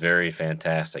just is very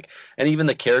fantastic. And even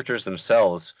the characters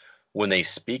themselves, when they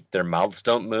speak, their mouths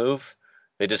don't move.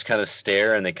 They just kind of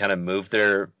stare, and they kind of move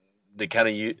they kind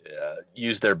of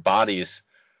use their bodies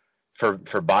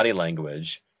for body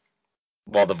language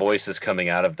while the voice is coming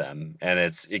out of them. And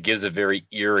it gives a very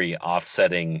eerie,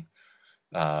 offsetting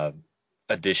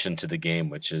addition to the game,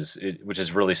 which is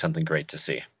really something great to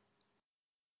see.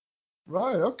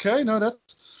 Right. Okay. No, that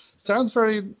sounds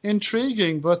very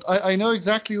intriguing, but I know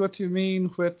exactly what you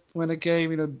mean when a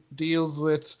game, deals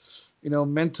with,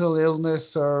 mental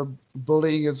illness or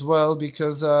bullying as well,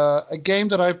 because a game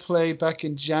that I played back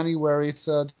in January, it's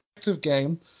a detective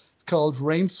game. It's called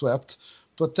Rainswept,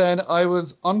 but then I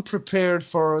was unprepared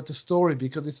for the story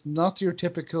because it's not your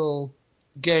typical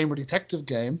game or detective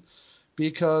game,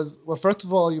 because, well, first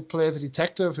of all, you play as a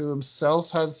detective who himself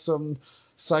has some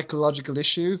psychological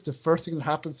issues. The first thing that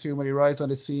happens to him when he arrives on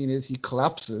the scene is he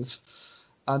collapses,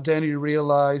 and then you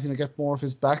realize, get more of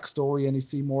his backstory and you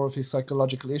see more of his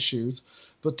psychological issues.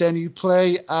 But then you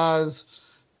play as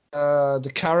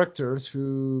the characters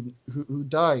who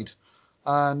died,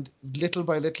 and little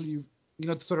by little,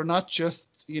 so they're not just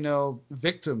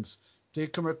victims.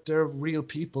 They're real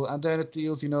people, and then it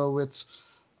deals with,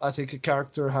 I think a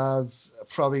character has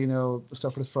probably,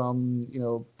 suffers from,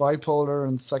 bipolar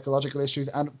and psychological issues,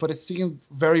 but it seems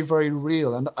very, very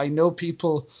real. And I know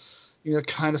people,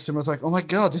 kind of similar. It's like, oh my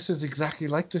God, this is exactly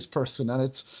like this person. And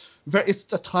it's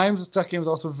at times that game is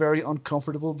also very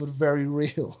uncomfortable, but very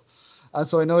real. And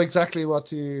so I know exactly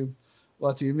what you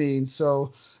mean.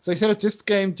 So you said that this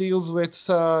game deals with,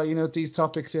 these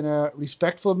topics in a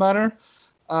respectful manner.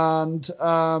 And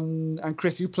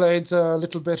Chris, you played a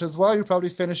little bit as well. You'll probably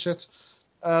finish it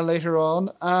later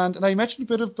on. And I mentioned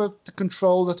a bit about the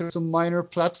control, that there's some minor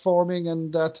platforming,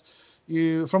 and that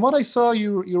from what I saw,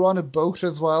 you're on a boat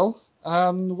as well.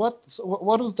 What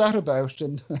was that about?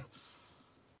 And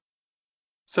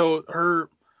so her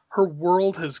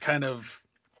world has kind of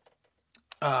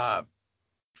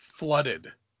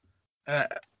flooded.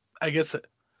 I guess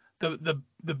the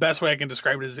best way I can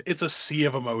describe it is it's a sea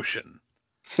of emotion.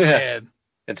 And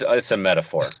it's a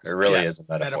metaphor. It really is a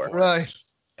metaphor. Right.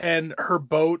 And her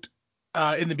boat,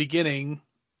 in the beginning,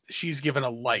 she's given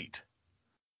a light,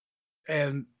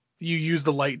 and you use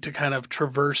the light to kind of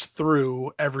traverse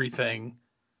through everything.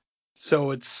 So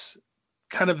it's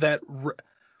kind of that,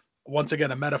 once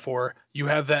again, a metaphor. You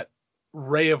have that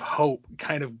ray of hope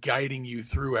kind of guiding you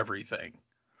through everything.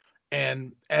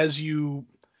 And as you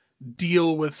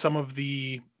deal with some of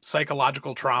the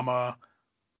psychological trauma,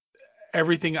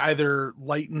 everything either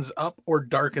lightens up or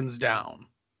darkens down.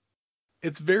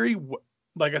 It's very,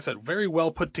 like I said, very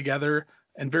well put together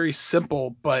and very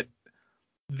simple, but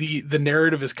the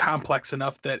narrative is complex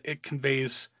enough that it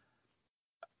conveys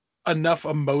enough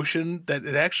emotion that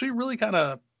it actually really kind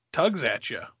of tugs at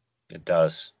you. It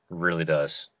does. It really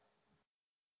does.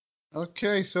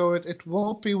 Okay, so it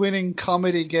won't be winning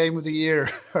comedy game of the year.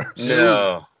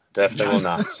 No. Definitely will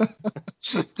not.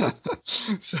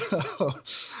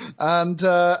 And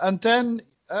then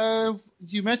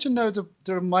you mentioned now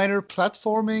there are minor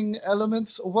platforming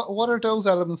elements. What are those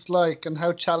elements like, and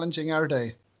how challenging are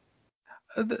they?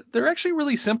 They're actually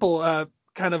really simple.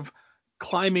 Kind of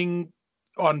climbing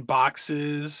on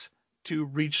boxes to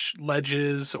reach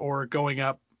ledges, or going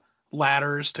up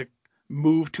ladders to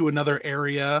move to another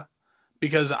area,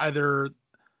 because either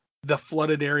the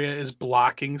flooded area is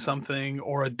blocking something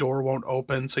or a door won't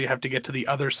open. So you have to get to the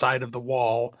other side of the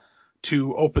wall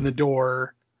to open the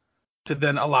door to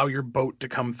then allow your boat to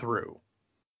come through.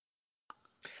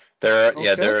 They're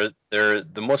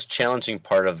the most challenging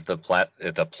part of the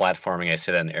platforming, I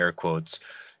say that in air quotes,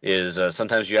 is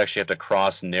sometimes you actually have to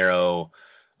cross narrow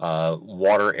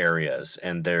water areas,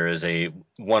 and there is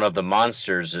one of the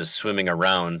monsters is swimming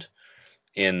around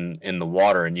in the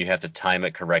water, and you have to time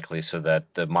it correctly so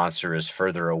that the monster is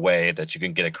further away, that you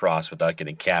can get across without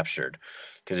getting captured.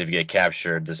 Because if you get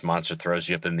captured, this monster throws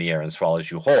you up in the air and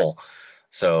swallows you whole.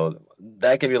 So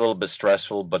that can be a little bit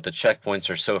stressful, but the checkpoints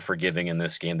are so forgiving in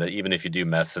this game that even if you do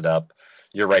mess it up,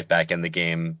 you're right back in the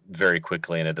game very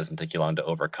quickly, and it doesn't take you long to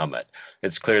overcome it.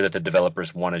 It's clear that the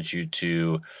developers wanted you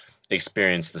to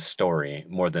experience the story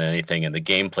more than anything, and the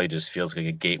gameplay just feels like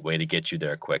a gateway to get you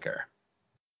there quicker.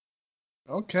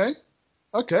 Okay.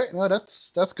 Okay, no,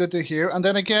 that's good to hear. And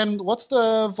then again, what's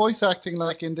the voice acting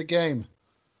like in the game?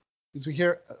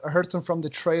 Because I heard some from the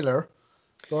trailer,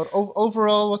 but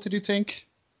overall, what did you think?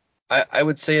 I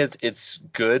would say it's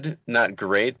good, not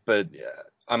great, but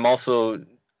I'm also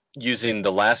using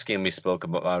the last game we spoke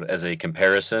about as a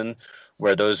comparison,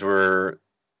 where those were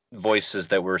voices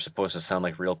that were supposed to sound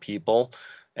like real people,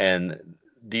 and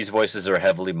these voices are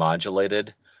heavily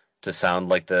modulated to sound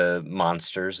like the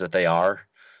monsters that they are.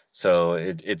 So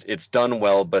it's done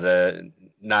well, but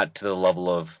not to the level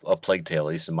of a Plague Tale,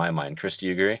 at least in my mind. Chris, do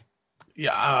you agree?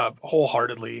 Yeah,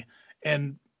 wholeheartedly.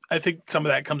 And I think some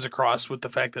of that comes across with the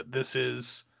fact that this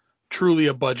is truly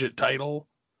a budget title.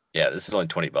 Yeah, this is only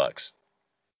 $20.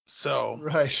 So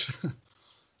right.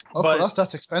 Oh, but, for us,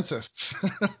 that's expensive.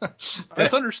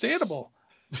 That's understandable.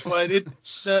 But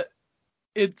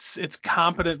it's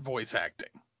competent voice acting.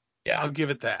 Yeah, I'll give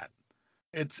it that.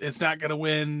 It's not going to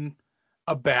win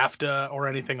a BAFTA or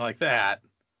anything like that,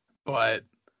 but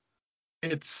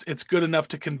it's good enough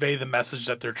to convey the message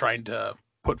that they're trying to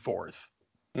put forth.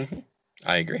 Mm-hmm.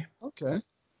 I agree.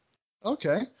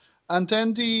 Okay. And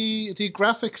then the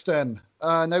graphics then.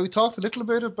 Now we talked a little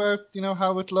bit about,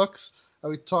 how it looks.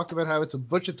 We talked about how it's a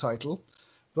budget title.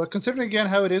 But considering again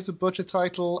how it is a budget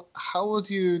title, how would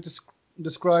you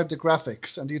describe the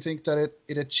graphics? And do you think that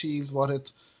it achieves what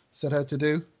it set out to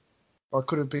do? Or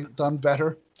could it be done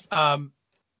better?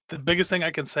 The biggest thing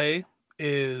I can say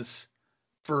is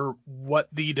for what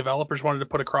the developers wanted to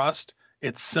put across,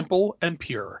 it's simple and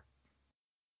pure.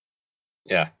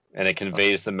 Yeah, and it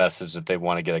conveys the message that they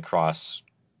want to get across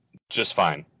just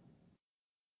fine.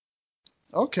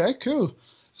 Okay, cool.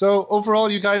 So overall,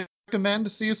 you guys recommend the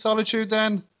Sea of Solitude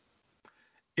then?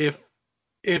 If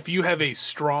you have a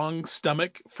strong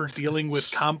stomach for dealing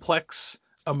with complex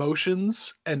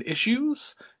emotions and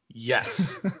issues,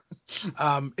 yes.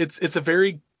 It's a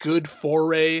very good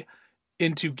foray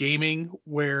into gaming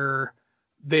where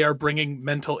they are bringing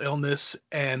mental illness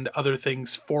and other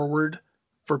things forward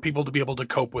for people to be able to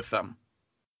cope with them.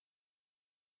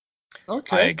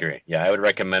 Okay. I agree. Yeah, I would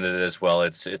recommend it as well.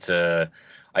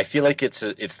 I feel like it's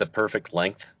the perfect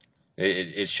length.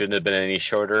 It shouldn't have been any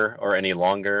shorter or any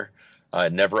longer.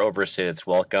 It never overstayed its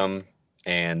welcome.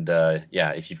 And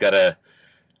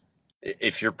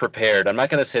if you're prepared, I'm not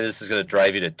going to say this is going to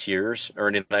drive you to tears or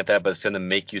anything like that, but it's going to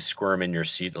make you squirm in your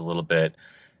seat a little bit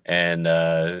and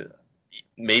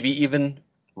maybe even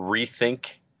rethink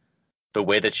the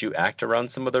way that you act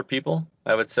around some other people,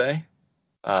 I would say.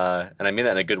 And I mean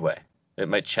that in a good way. It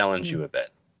might challenge you a bit.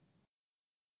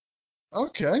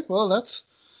 Okay, well,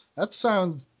 that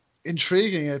sounds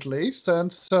intriguing at least.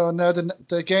 And so now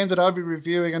the game that I'll be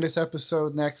reviewing on this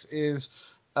episode next is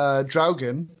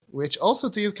Draugen, which also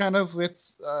deals kind of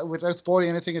with, without spoiling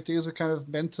anything, it deals with kind of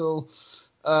mental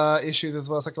issues as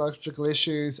well, psychological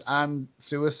issues and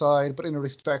suicide, but in a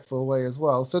respectful way as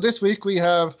well. So this week we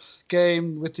have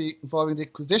game involving the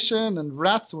Inquisition and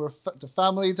rats, where the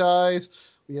family dies.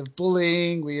 We have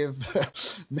bullying. We have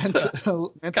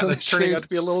mental issues. Turning out to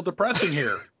be a little depressing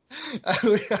here.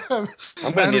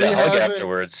 I'm going to need a hug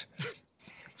afterwards.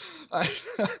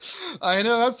 I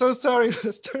know. I'm so sorry,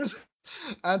 listeners.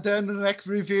 And then the next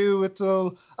review,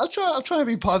 I'll try and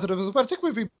be positive as well. I think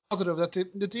we'll be positive that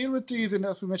the deal with these,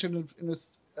 as we mentioned, in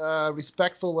a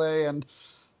respectful way. And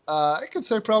I can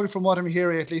say probably from what I'm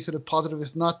hearing, at least that a positive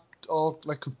is not all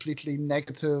like completely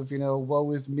negative.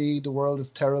 Woe is me, the world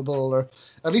is terrible, or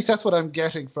at least that's what I'm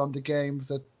getting from the games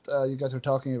that you guys are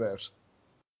talking about.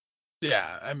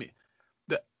 Yeah, I mean,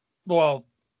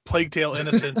 Plague Tale: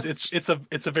 Innocence. it's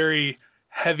a very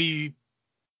heavy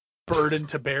burden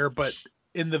to bear, but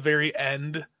in the very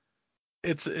end,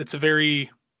 it's a very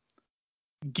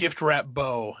gift wrap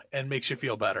bow and makes you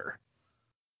feel better.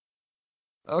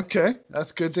 Okay,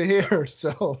 that's good to hear.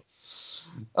 So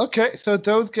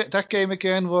that game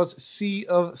again was Sea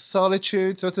of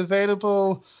Solitude. So it's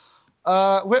available.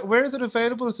 Where is it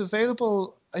available? It's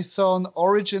available, I saw, on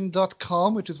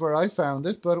Origin.com, which is where I found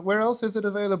it. But where else is it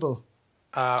available?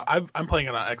 I'm playing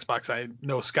it on Xbox. I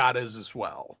know Scott is as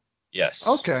well. Yes.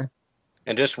 Okay.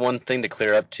 And just one thing to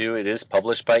clear up too, it is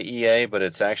published by EA, but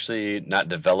it's actually not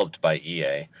developed by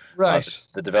EA. Right.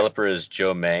 The developer is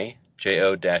Joe May,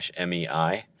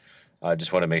 J-O-M-E-I. I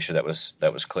just want to make sure that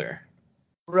was clear.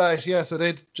 Right. Yeah. So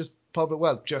they just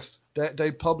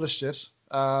they published it.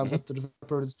 But the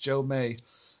developer is Joe May.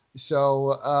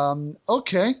 So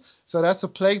okay. So that's A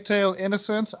Plague Tale: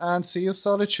 Innocence and Sea of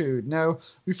Solitude. Now,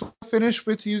 before I finish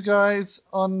with you guys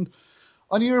on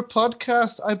your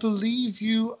podcast, I believe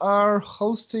you are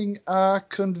hosting a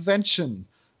convention.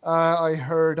 I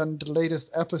heard on the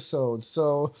latest episode.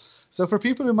 So for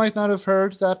people who might not have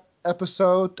heard that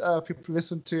episode. People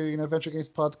listen to Adventure Games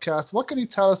podcast. What can you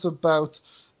tell us about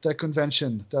the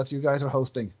convention that you guys are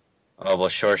hosting? Oh, well,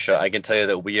 Shorsha, I can tell you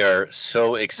that we are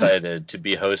so excited to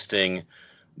be hosting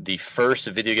the first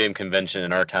video game convention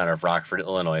in our town of Rockford,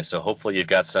 Illinois. So hopefully you've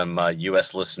got some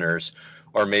U.S. listeners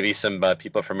or maybe some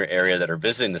people from your area that are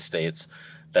visiting the States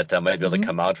that might be able to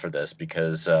come out for this,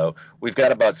 because we've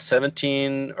got about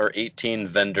 17 or 18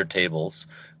 vendor tables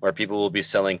where people will be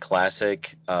selling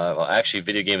classic, actually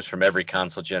video games from every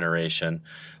console generation.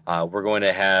 We're going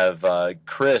to have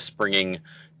Chris bringing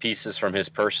pieces from his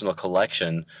personal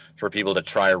collection for people to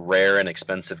try rare and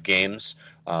expensive games,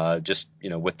 just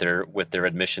with their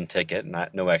admission ticket,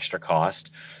 no extra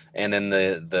cost. And then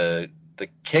the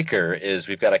kicker is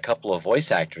we've got a couple of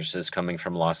voice actresses coming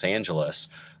from Los Angeles.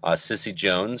 Cissy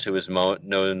Jones, who is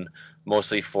known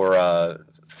mostly for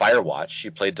Firewatch.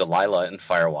 She played Delilah in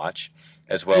Firewatch,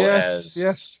 as well as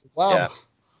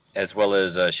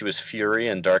she was Fury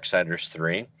in Darksiders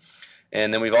 3.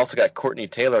 And then we've also got Courtney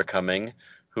Taylor coming,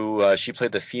 who she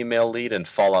played the female lead in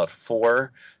Fallout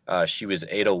 4. She was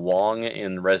Ada Wong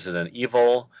in Resident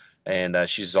Evil, and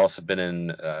she's also been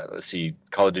in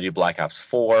Call of Duty Black Ops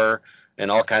 4 and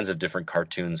all kinds of different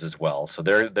cartoons as well. So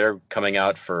they're coming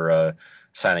out for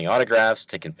signing autographs,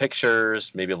 taking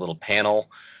pictures, maybe a little panel.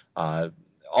 All in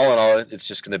all, it's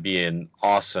just going to be an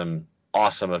awesome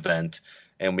event,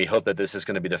 and we hope that this is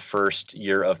going to be the first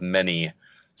year of many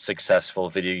successful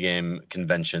video game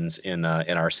conventions in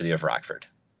our city of Rockford.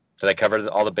 Did I cover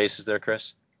all the bases there,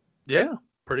 Chris? Yeah,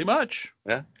 pretty much.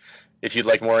 Yeah. If you'd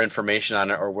like more information on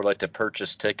it or would like to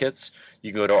purchase tickets,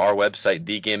 you can go to our website,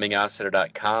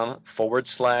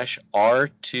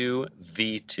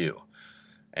 thegamingoutsider.com/R2V2.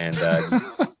 And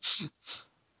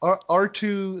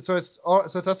R2, so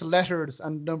that's letters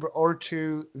and number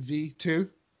R2V2.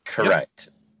 Correct.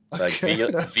 Yep. Like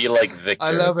V like Victor.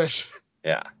 I love it.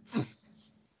 Yeah.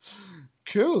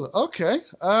 Cool. Okay.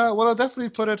 Well, I'll definitely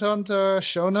put it on the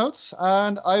show notes,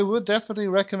 and I would definitely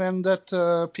recommend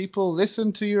that people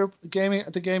listen to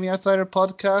the Gaming Outsider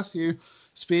podcast. You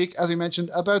speak, as you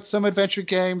mentioned, about some adventure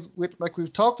games, like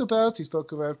we've talked about. You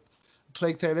spoke about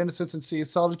Plague Tale: Innocence and Sea of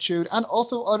Solitude, and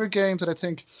also other games that I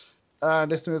think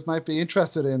listeners might be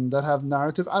interested in that have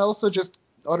narrative, and also just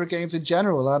other games in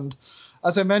general. And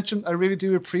as I mentioned, I really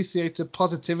do appreciate the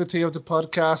positivity of the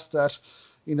podcast, that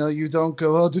you don't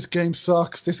go, oh, this game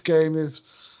sucks. This game is,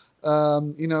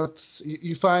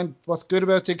 you find what's good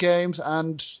about the games,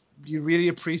 and you really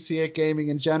appreciate gaming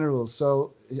in general.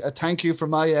 So thank you from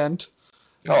my end.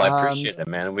 Oh, I appreciate that,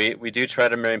 man. We do try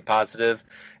to remain positive,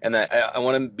 and I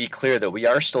want to be clear that we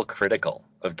are still critical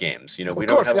of games. We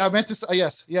don't have. Yeah, I meant to say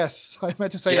yes. I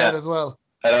meant to say that as well.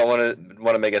 I don't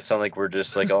want to make it sound like we're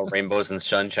just like all rainbows and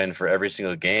sunshine for every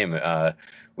single game.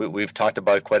 We've talked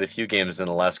about quite a few games in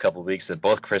the last couple of weeks that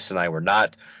both Chris and I were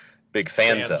not big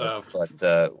fans of.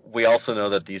 But we also know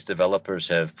that these developers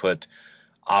have put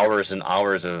hours and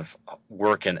hours of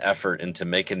work and effort into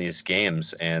making these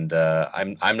games, and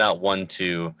I'm not one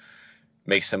to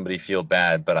make somebody feel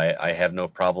bad, but I have no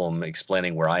problem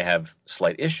explaining where I have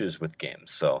slight issues with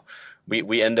games. So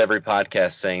we end every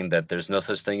podcast saying that there's no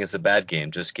such thing as a bad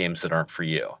game, just games that aren't for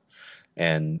you.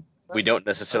 And we don't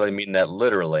necessarily mean that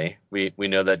literally. We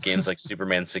know that games like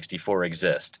Superman 64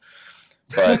 exist,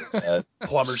 but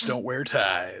plumbers don't wear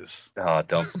ties. Oh,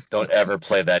 don't ever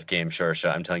play that game,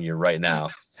 Shorsha. I'm telling you right now.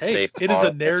 Hey, it is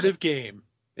a narrative game.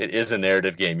 It is a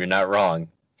narrative game. You're not wrong.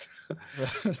 I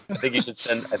think you should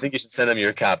send him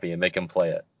your copy and make him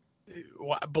play it.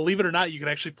 Believe it or not, you can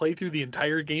actually play through the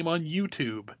entire game on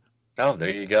YouTube. Oh, there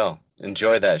you go.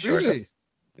 Enjoy that, Shorsha. Really?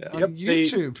 Yeah. On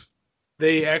YouTube.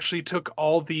 They actually took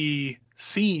all the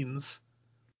scenes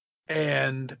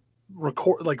and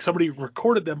somebody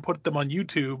recorded them, put them on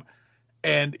YouTube,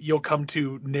 and you'll come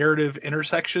to narrative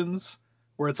intersections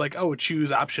where it's like, oh,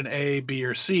 choose option A, B,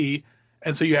 or C.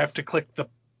 And so you have to click the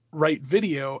right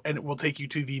video and it will take you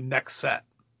to the next set.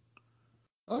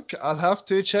 Okay, I'll have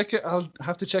to check it. It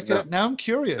out. Now I'm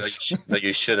curious. No,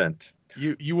 you shouldn't.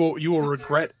 You will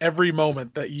regret every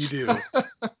moment that you do.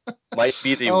 Might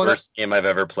be the worst game I've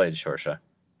ever played, Shorsha.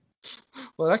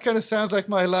 Well, that kind of sounds like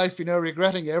my life,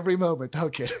 regretting every moment.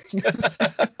 Okay.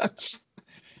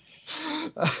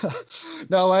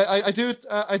 No, I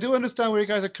do understand where you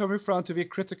guys are coming from to be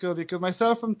critical, because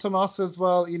myself and Tomas as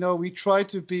well, we try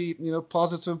to be,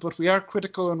 positive, but we are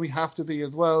critical, and we have to be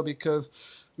as well, because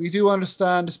we do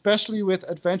understand, especially with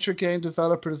adventure game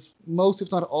developers, most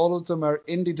if not all of them are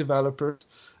indie developers,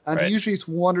 and usually it's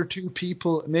one or two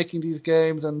people making these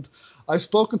games. And I've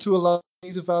spoken to a lot of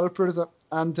these developers,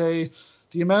 and the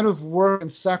amount of work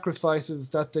and sacrifices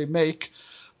that they make.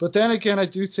 But then again, I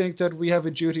do think that we have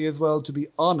a duty as well to be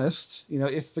honest.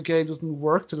 If the game doesn't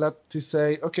work, to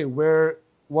say, okay,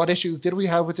 what issues did we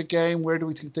have with the game? Where do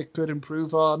we think they could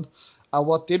improve on? And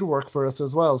what did work for us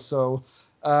as well? So,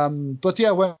 but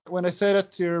yeah, when I say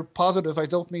that you're positive, I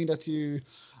don't mean that you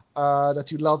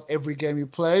love every game you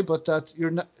play, but that you're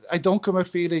not. I don't come out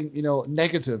feeling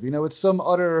negative. With some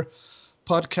other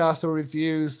podcasts or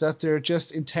reviews that they're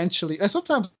just intentionally, and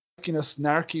sometimes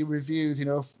snarky reviews,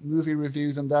 movie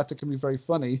reviews and that can be very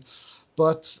funny,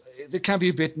 but it can be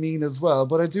a bit mean as well.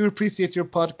 But I do appreciate your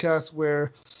podcast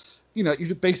where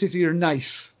you're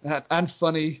nice and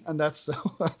funny, and that's so.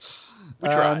 We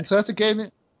try. So that's a game.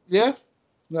 Yeah.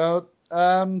 No.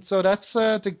 So that's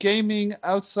the Gaming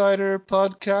Outsider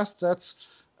podcast. That's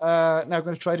now I'm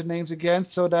going to try the names again.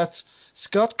 So that's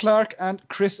Scott Clark and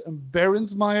Chris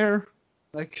Berensmeyer.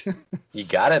 You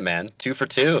got it, man. 2 for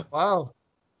 2. Wow.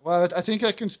 Well, I think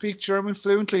I can speak German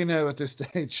fluently now at this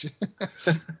stage.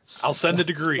 I'll send a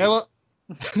degree. Now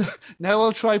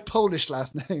I'll try Polish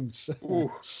last names.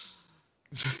 Ooh.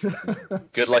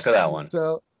 Good luck with that one.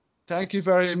 So, thank you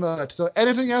very much. So,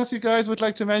 anything else you guys would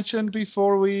like to mention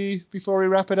before we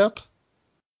wrap it up?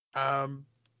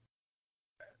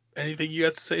 Anything you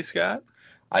got to say, Scott?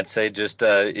 I'd say just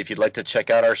if you'd like to check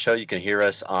out our show, you can hear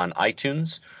us on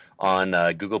iTunes, on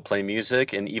Google Play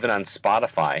Music, and even on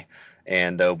Spotify.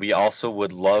 And we also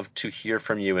would love to hear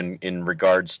from you in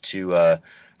regards to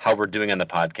how we're doing on the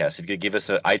podcast. If you could give us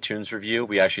an iTunes review,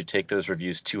 we actually take those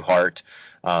reviews to heart.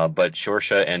 But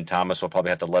Shorsha and Thomas will probably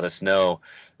have to let us know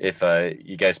if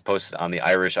you guys post it on the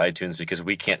Irish iTunes, because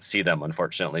we can't see them,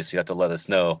 unfortunately. So you have to let us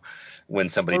know when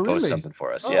somebody posts something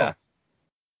for us. Yeah.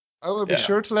 I will be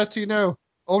sure to let you know.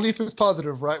 Only if it's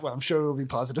positive, right? Well, I'm sure it will be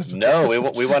positive. No,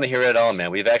 we want to hear it all,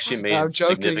 man. We've actually made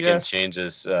significant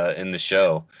changes in the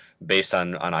show based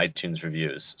on iTunes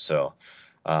reviews. So,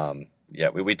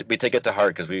 we take it to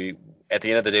heart, because at the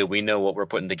end of the day, we know what we're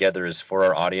putting together is for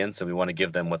our audience, and we want to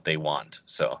give them what they want.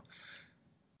 So,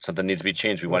 something needs to be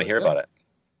changed. We want to hear about it.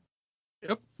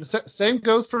 Yep. The same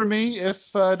goes for me.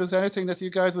 If there's anything that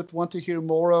you guys would want to hear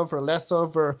more of or less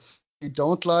of, or you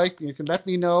don't like, you can let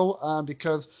me know,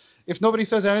 because if nobody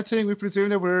says anything, we presume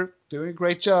that we're doing a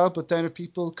great job. But then if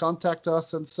people contact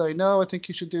us and say, no, I think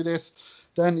you should do this,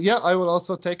 then I will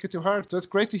also take it to heart. So it's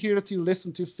great to hear that you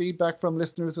listen to feedback from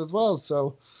listeners as well.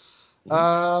 So,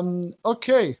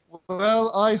 okay.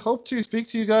 Well, I hope to speak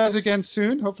to you guys again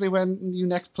soon. Hopefully when you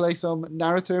next play some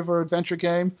narrative or adventure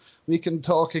game, we can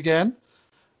talk again.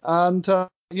 And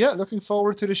looking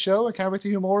forward to the show. I can't wait to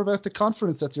hear more about the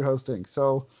conference that you're hosting.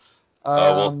 So,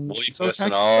 we'll be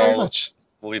posting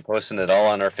We'll be posting it all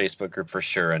on our Facebook group for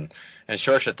sure. And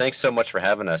Shorsha, thanks so much for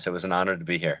having us. It was an honor to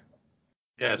be here.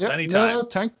 Yes, anytime.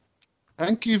 No,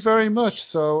 thank you very much.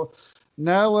 So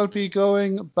now I'll be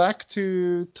going back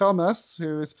to Thomas,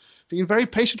 who has been very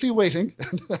patiently waiting.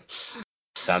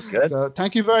 Sounds good. So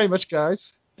thank you very much,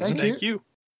 guys. Thank you.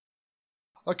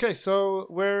 Okay, so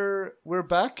we're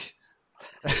back.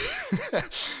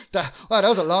 that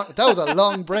was a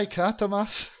long break, huh,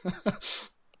 Thomas?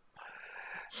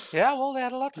 Yeah, well, they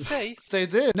had a lot to say. They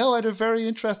did. No, I had a very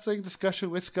interesting discussion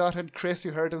with Scott and Chris.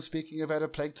 You heard them speaking about A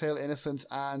Plague Tale: Innocence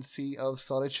and Sea of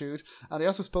Solitude. And they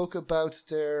also spoke about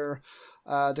their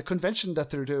the convention that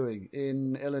they're doing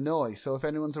in Illinois. So if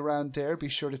anyone's around there, be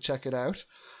sure to check it out.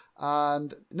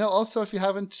 And no, also, if you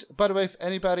haven't, by the way, if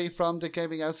anybody from the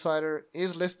Gaming Outsider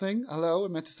is listening, hello. I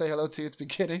meant to say hello to you at the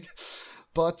beginning.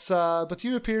 But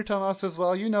you appear, Thomas, as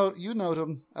well. You know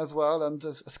them as well. And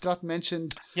as Scott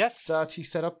mentioned, that he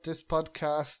set up this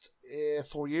podcast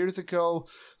 4 years ago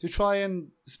to try and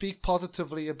speak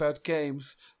positively about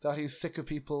games, that he's sick of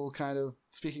people kind of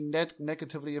speaking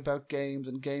negatively about games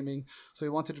and gaming. So he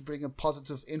wanted to bring a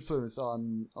positive influence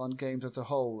on games as a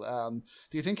whole.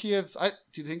 Do you think he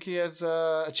has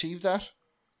achieved that?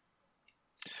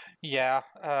 Yeah,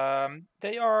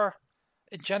 they are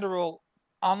in general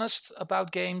honest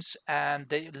about games, and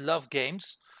they love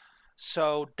games,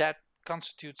 so that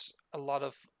constitutes a lot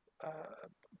of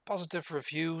positive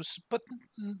reviews, but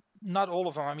not all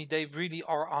of them. I mean, they really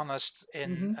are honest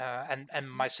in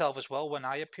and myself as well when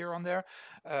I appear on there.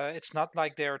 It's not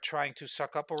like they're trying to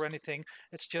suck up or anything.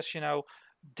 It's just,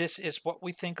 this is what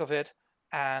we think of it,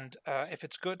 and if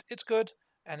it's good, it's good.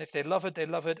 And if they love it, they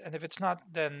love it. And if it's not,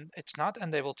 then it's not.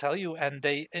 And they will tell you. And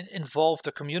they involve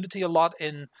the community a lot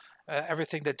in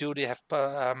everything they do. They have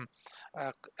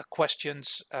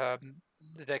questions.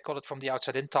 They call it From the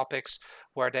Outside In topics,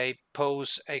 where they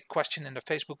pose a question in the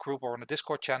Facebook group or on the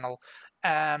Discord channel,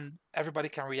 and everybody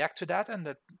can react to that. And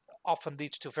that often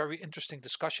leads to very interesting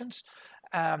discussions.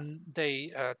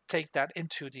 They take that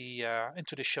into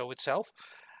the show itself.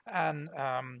 and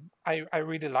I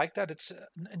really like that. It's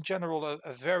in general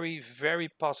a very, very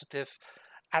positive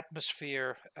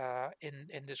atmosphere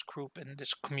in this group, in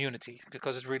this community,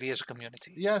 because it really is a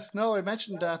community. Yes, no, I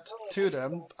mentioned that to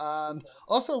them, and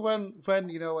also when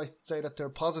I say that they're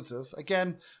positive,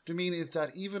 again, what I mean is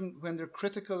that even when they're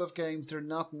critical of games, they're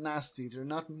not nasty, they're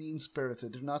not mean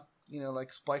spirited, they're not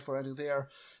like spiteful or anything. They are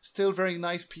still very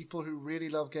nice people who really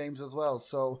love games as well.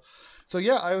 So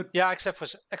yeah, I would. Yeah, except for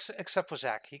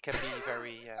Zach, he can be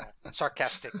very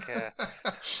sarcastic.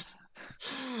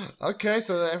 Okay,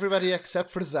 so everybody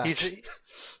except for Zach.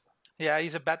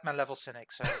 He's a Batman level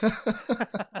cynic. So,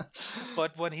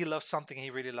 but when he loves something, he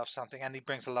really loves something, and he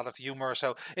brings a lot of humor.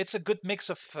 So it's a good mix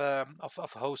of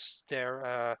hosts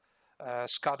there.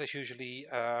 Scott is usually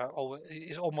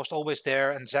is almost always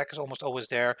there, and Zach is almost always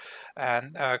there,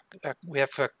 and we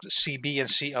have CB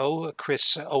and CO,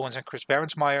 Chris Owens and Chris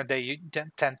Berensmeyer. They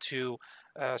tend to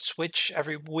switch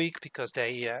every week because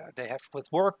they have with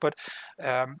work, but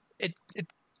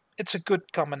it's a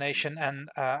good combination, and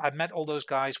I met all those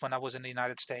guys when I was in the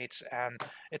United States, and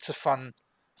it's a fun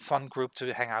group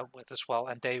to hang out with as well,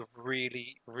 and they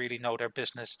really, really know their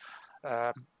business.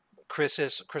 Chris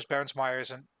Berensmeyer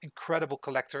is an incredible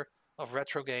collector of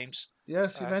retro games.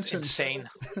 Yes, you mentioned. It's insane.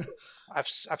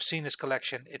 I've seen his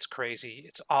collection. It's crazy.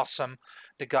 It's awesome.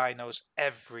 The guy knows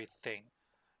everything.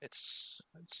 It's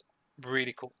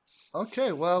really cool.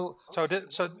 Okay, well. So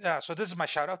this is my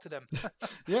shout out to them.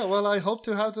 Yeah, well, I hope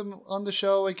to have them on the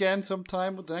show again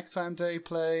sometime. The next time they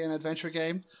play an adventure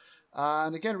game,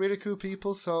 and again, really cool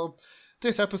people. So.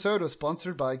 This episode was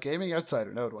sponsored by Gaming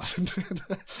Outsider. No, it wasn't.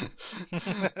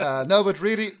 No, but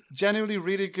really, genuinely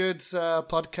really good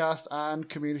podcast and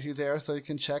community there, so you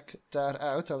can check that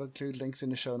out. I'll include links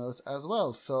in the show notes as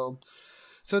well. So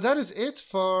that is it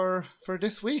for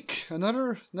this week.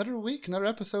 Another week, another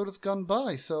episode has gone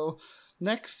by. So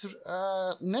next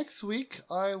week,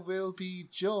 I will be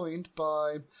joined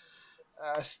by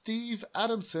Steve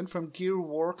Adamson from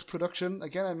Gearworks Production.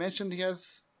 Again, I mentioned he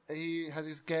has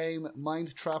his game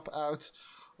Mind Trap out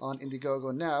on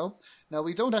Indiegogo now. Now,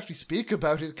 we don't actually speak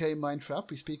about his game Mind Trap.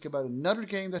 We speak about another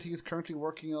game that he is currently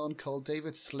working on called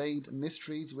David Slade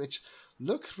Mysteries, which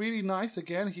looks really nice.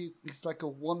 Again, he's like a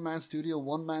one-man studio,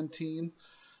 one-man team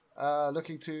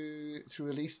looking to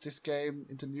release this game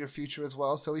into the near future as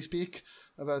well. So we speak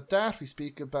about that. We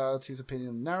speak about his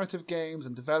opinion on narrative games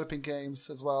and developing games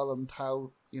as well, and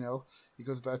how he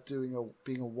goes about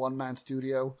being a one-man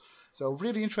studio. So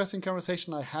really interesting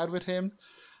conversation I had with him.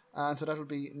 And so that'll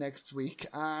be next week.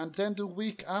 And then the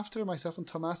week after, myself and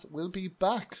Thomas will be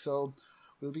back. So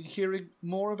we'll be hearing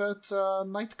more about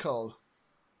Nightcall,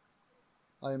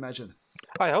 I imagine.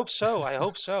 I hope so. I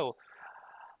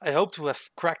hope to have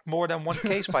cracked more than one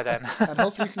case by then. And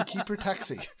hopefully you can keep your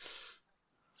taxi.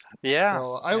 Yeah.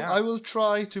 So I will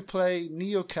try to play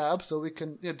NeoCab so we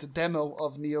can the demo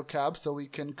of NeoCab so we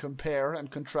can compare and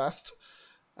contrast,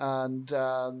 and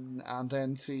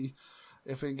then see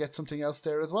if we can get something else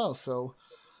there as well. So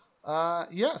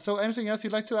So anything else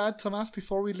you'd like to add, Thomas,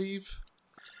 before we leave?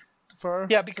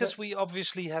 Because we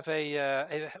obviously have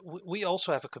we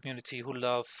also have a community who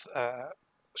love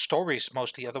stories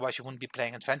mostly, otherwise you wouldn't be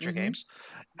playing adventure games,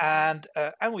 and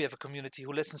we have a community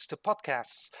who listens to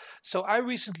podcasts. So I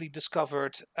recently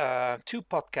discovered 2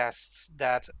 podcasts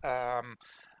that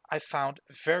I found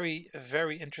very,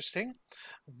 very interesting.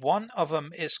 One of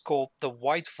them is called The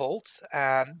White Vault,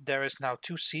 and there is now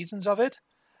 2 seasons of it,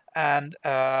 and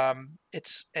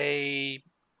it's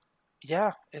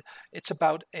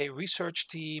about a research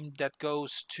team that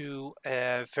goes to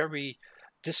a very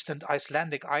distant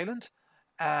Icelandic island,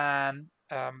 and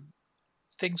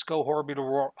things go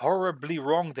horribly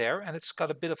wrong there, and it's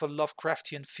got a bit of a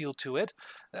Lovecraftian feel to it.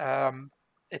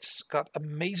 It's got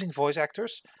amazing voice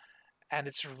actors, and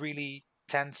it's really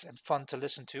tense and fun to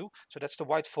listen to. So that's The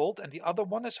White Vault, and the other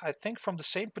one is, I think, from the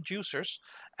same producers,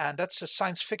 and that's a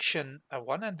science fiction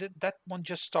one, and that one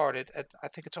just started. I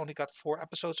think it's only got 4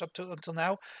 episodes until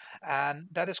now, and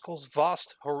that is called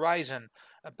Vast Horizon,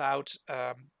 about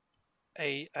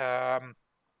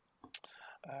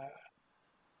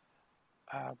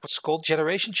what's called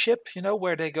generation ship,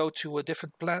 where they go to a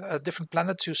different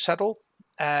planet to settle,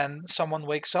 and someone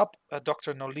wakes up,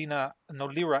 Dr.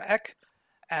 Nolira Eck,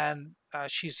 and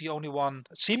she's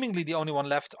seemingly the only one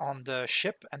left on the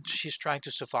ship, and she's trying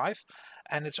to survive,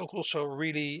 and it's also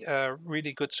really,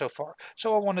 really good so far.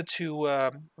 So I wanted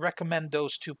to recommend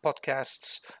those 2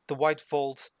 podcasts, The White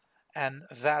Vault and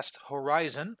Vast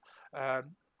Horizon.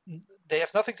 They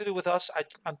have nothing to do with us.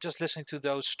 I'm just listening to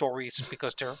those stories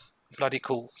because they're bloody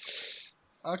cool.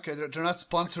 Okay, they're not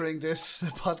sponsoring this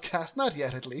podcast, not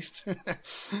yet, at least.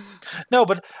 No,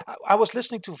 but I was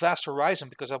listening to Vast Horizon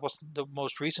because that was the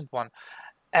most recent one,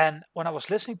 and when I was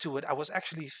listening to it, I was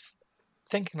actually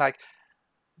thinking like,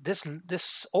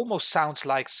 this almost sounds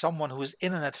like someone who is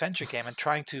in an adventure game and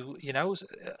trying to,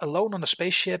 alone on a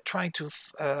spaceship, trying to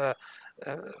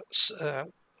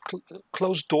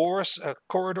closed doors, a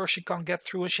corridor she can't get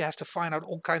through, and she has to find out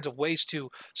all kinds of ways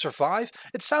to survive.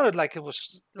 It sounded like it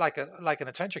was like an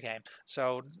adventure game,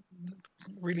 so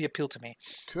really appealed to me.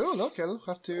 Cool. Okay, I'll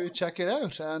have to check it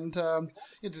out. And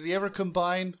does he ever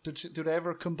combine? Do they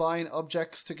ever combine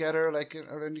objects together? Like,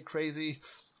 are there any crazy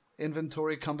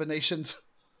inventory combinations?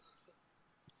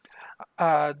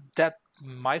 That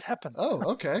might happen.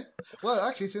 Oh, okay. Well,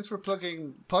 actually, since we're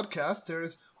plugging podcasts,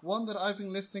 there's one that I've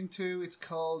been listening to. It's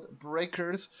called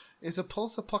Breakers. It's a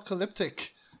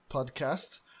post-apocalyptic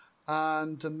podcast,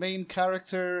 and the main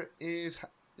character is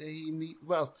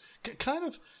kind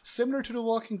of similar to The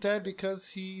Walking Dead, because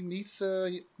he meets a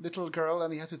little girl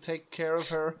and he has to take care of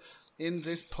her in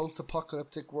this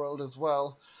post-apocalyptic world as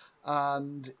well.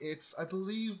 And I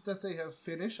believe that they have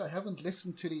finished. I haven't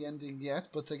listened to the ending yet,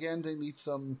 but again, they meet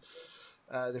some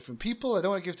different people. I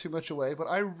don't want to give too much away, but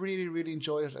I really, really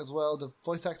enjoy it as well. The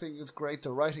voice acting is great.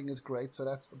 The writing is great. So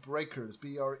that's Breakers,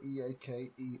 Breakers.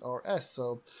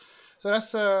 So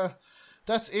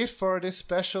that's it for this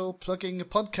special plugging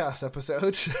podcast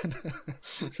episode.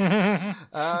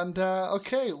 And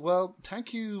okay, well,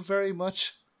 thank you very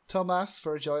much, Thomas,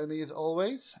 for joining me as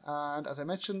always. And as I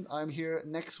mentioned, I'm here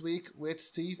next week with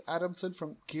Steve Adamson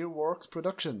from Gearworks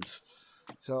Productions.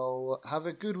 So have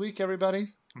a good week,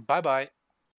 everybody. Bye-bye.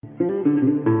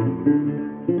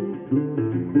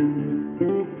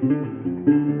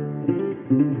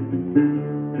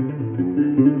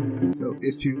 So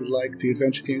if you like the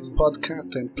Adventure Games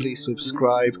podcast, then please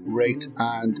subscribe, rate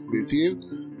and review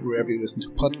wherever you listen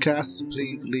to podcasts.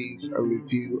 Please leave a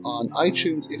review on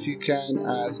iTunes if you can,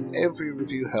 as every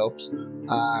review helps,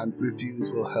 and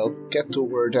reviews will help get the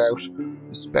word out,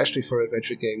 especially for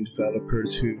adventure game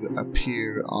developers who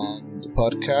appear on the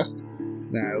podcast.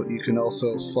 Now, you can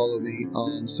also follow me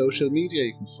on social media.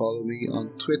 You can follow me on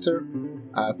Twitter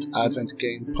at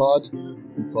AdventGamePod. You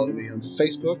can follow me on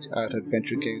Facebook at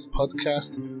Adventure Games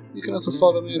Podcast. You can also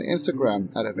follow me on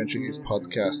Instagram at Adventure Games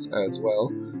Podcast as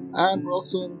well. And we're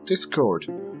also on Discord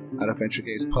at Adventure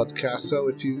Games Podcast. So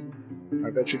if you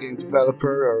are a adventure game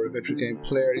developer or adventure game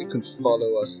player, you can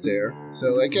follow us there.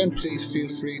 So again, please feel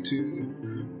free to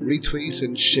retweet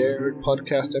and share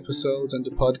podcast episodes and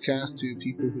the podcast to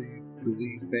people who you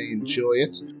believe may enjoy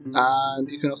it. And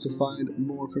you can also find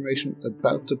more information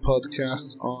about the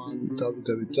podcast on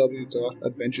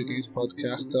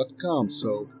www.adventuregamespodcast.com.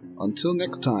 So until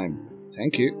next time,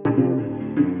 thank you.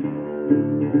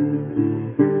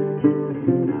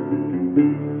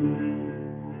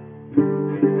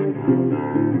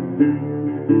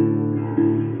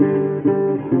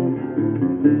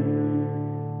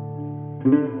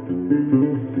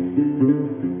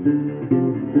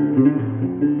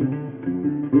 Thank you.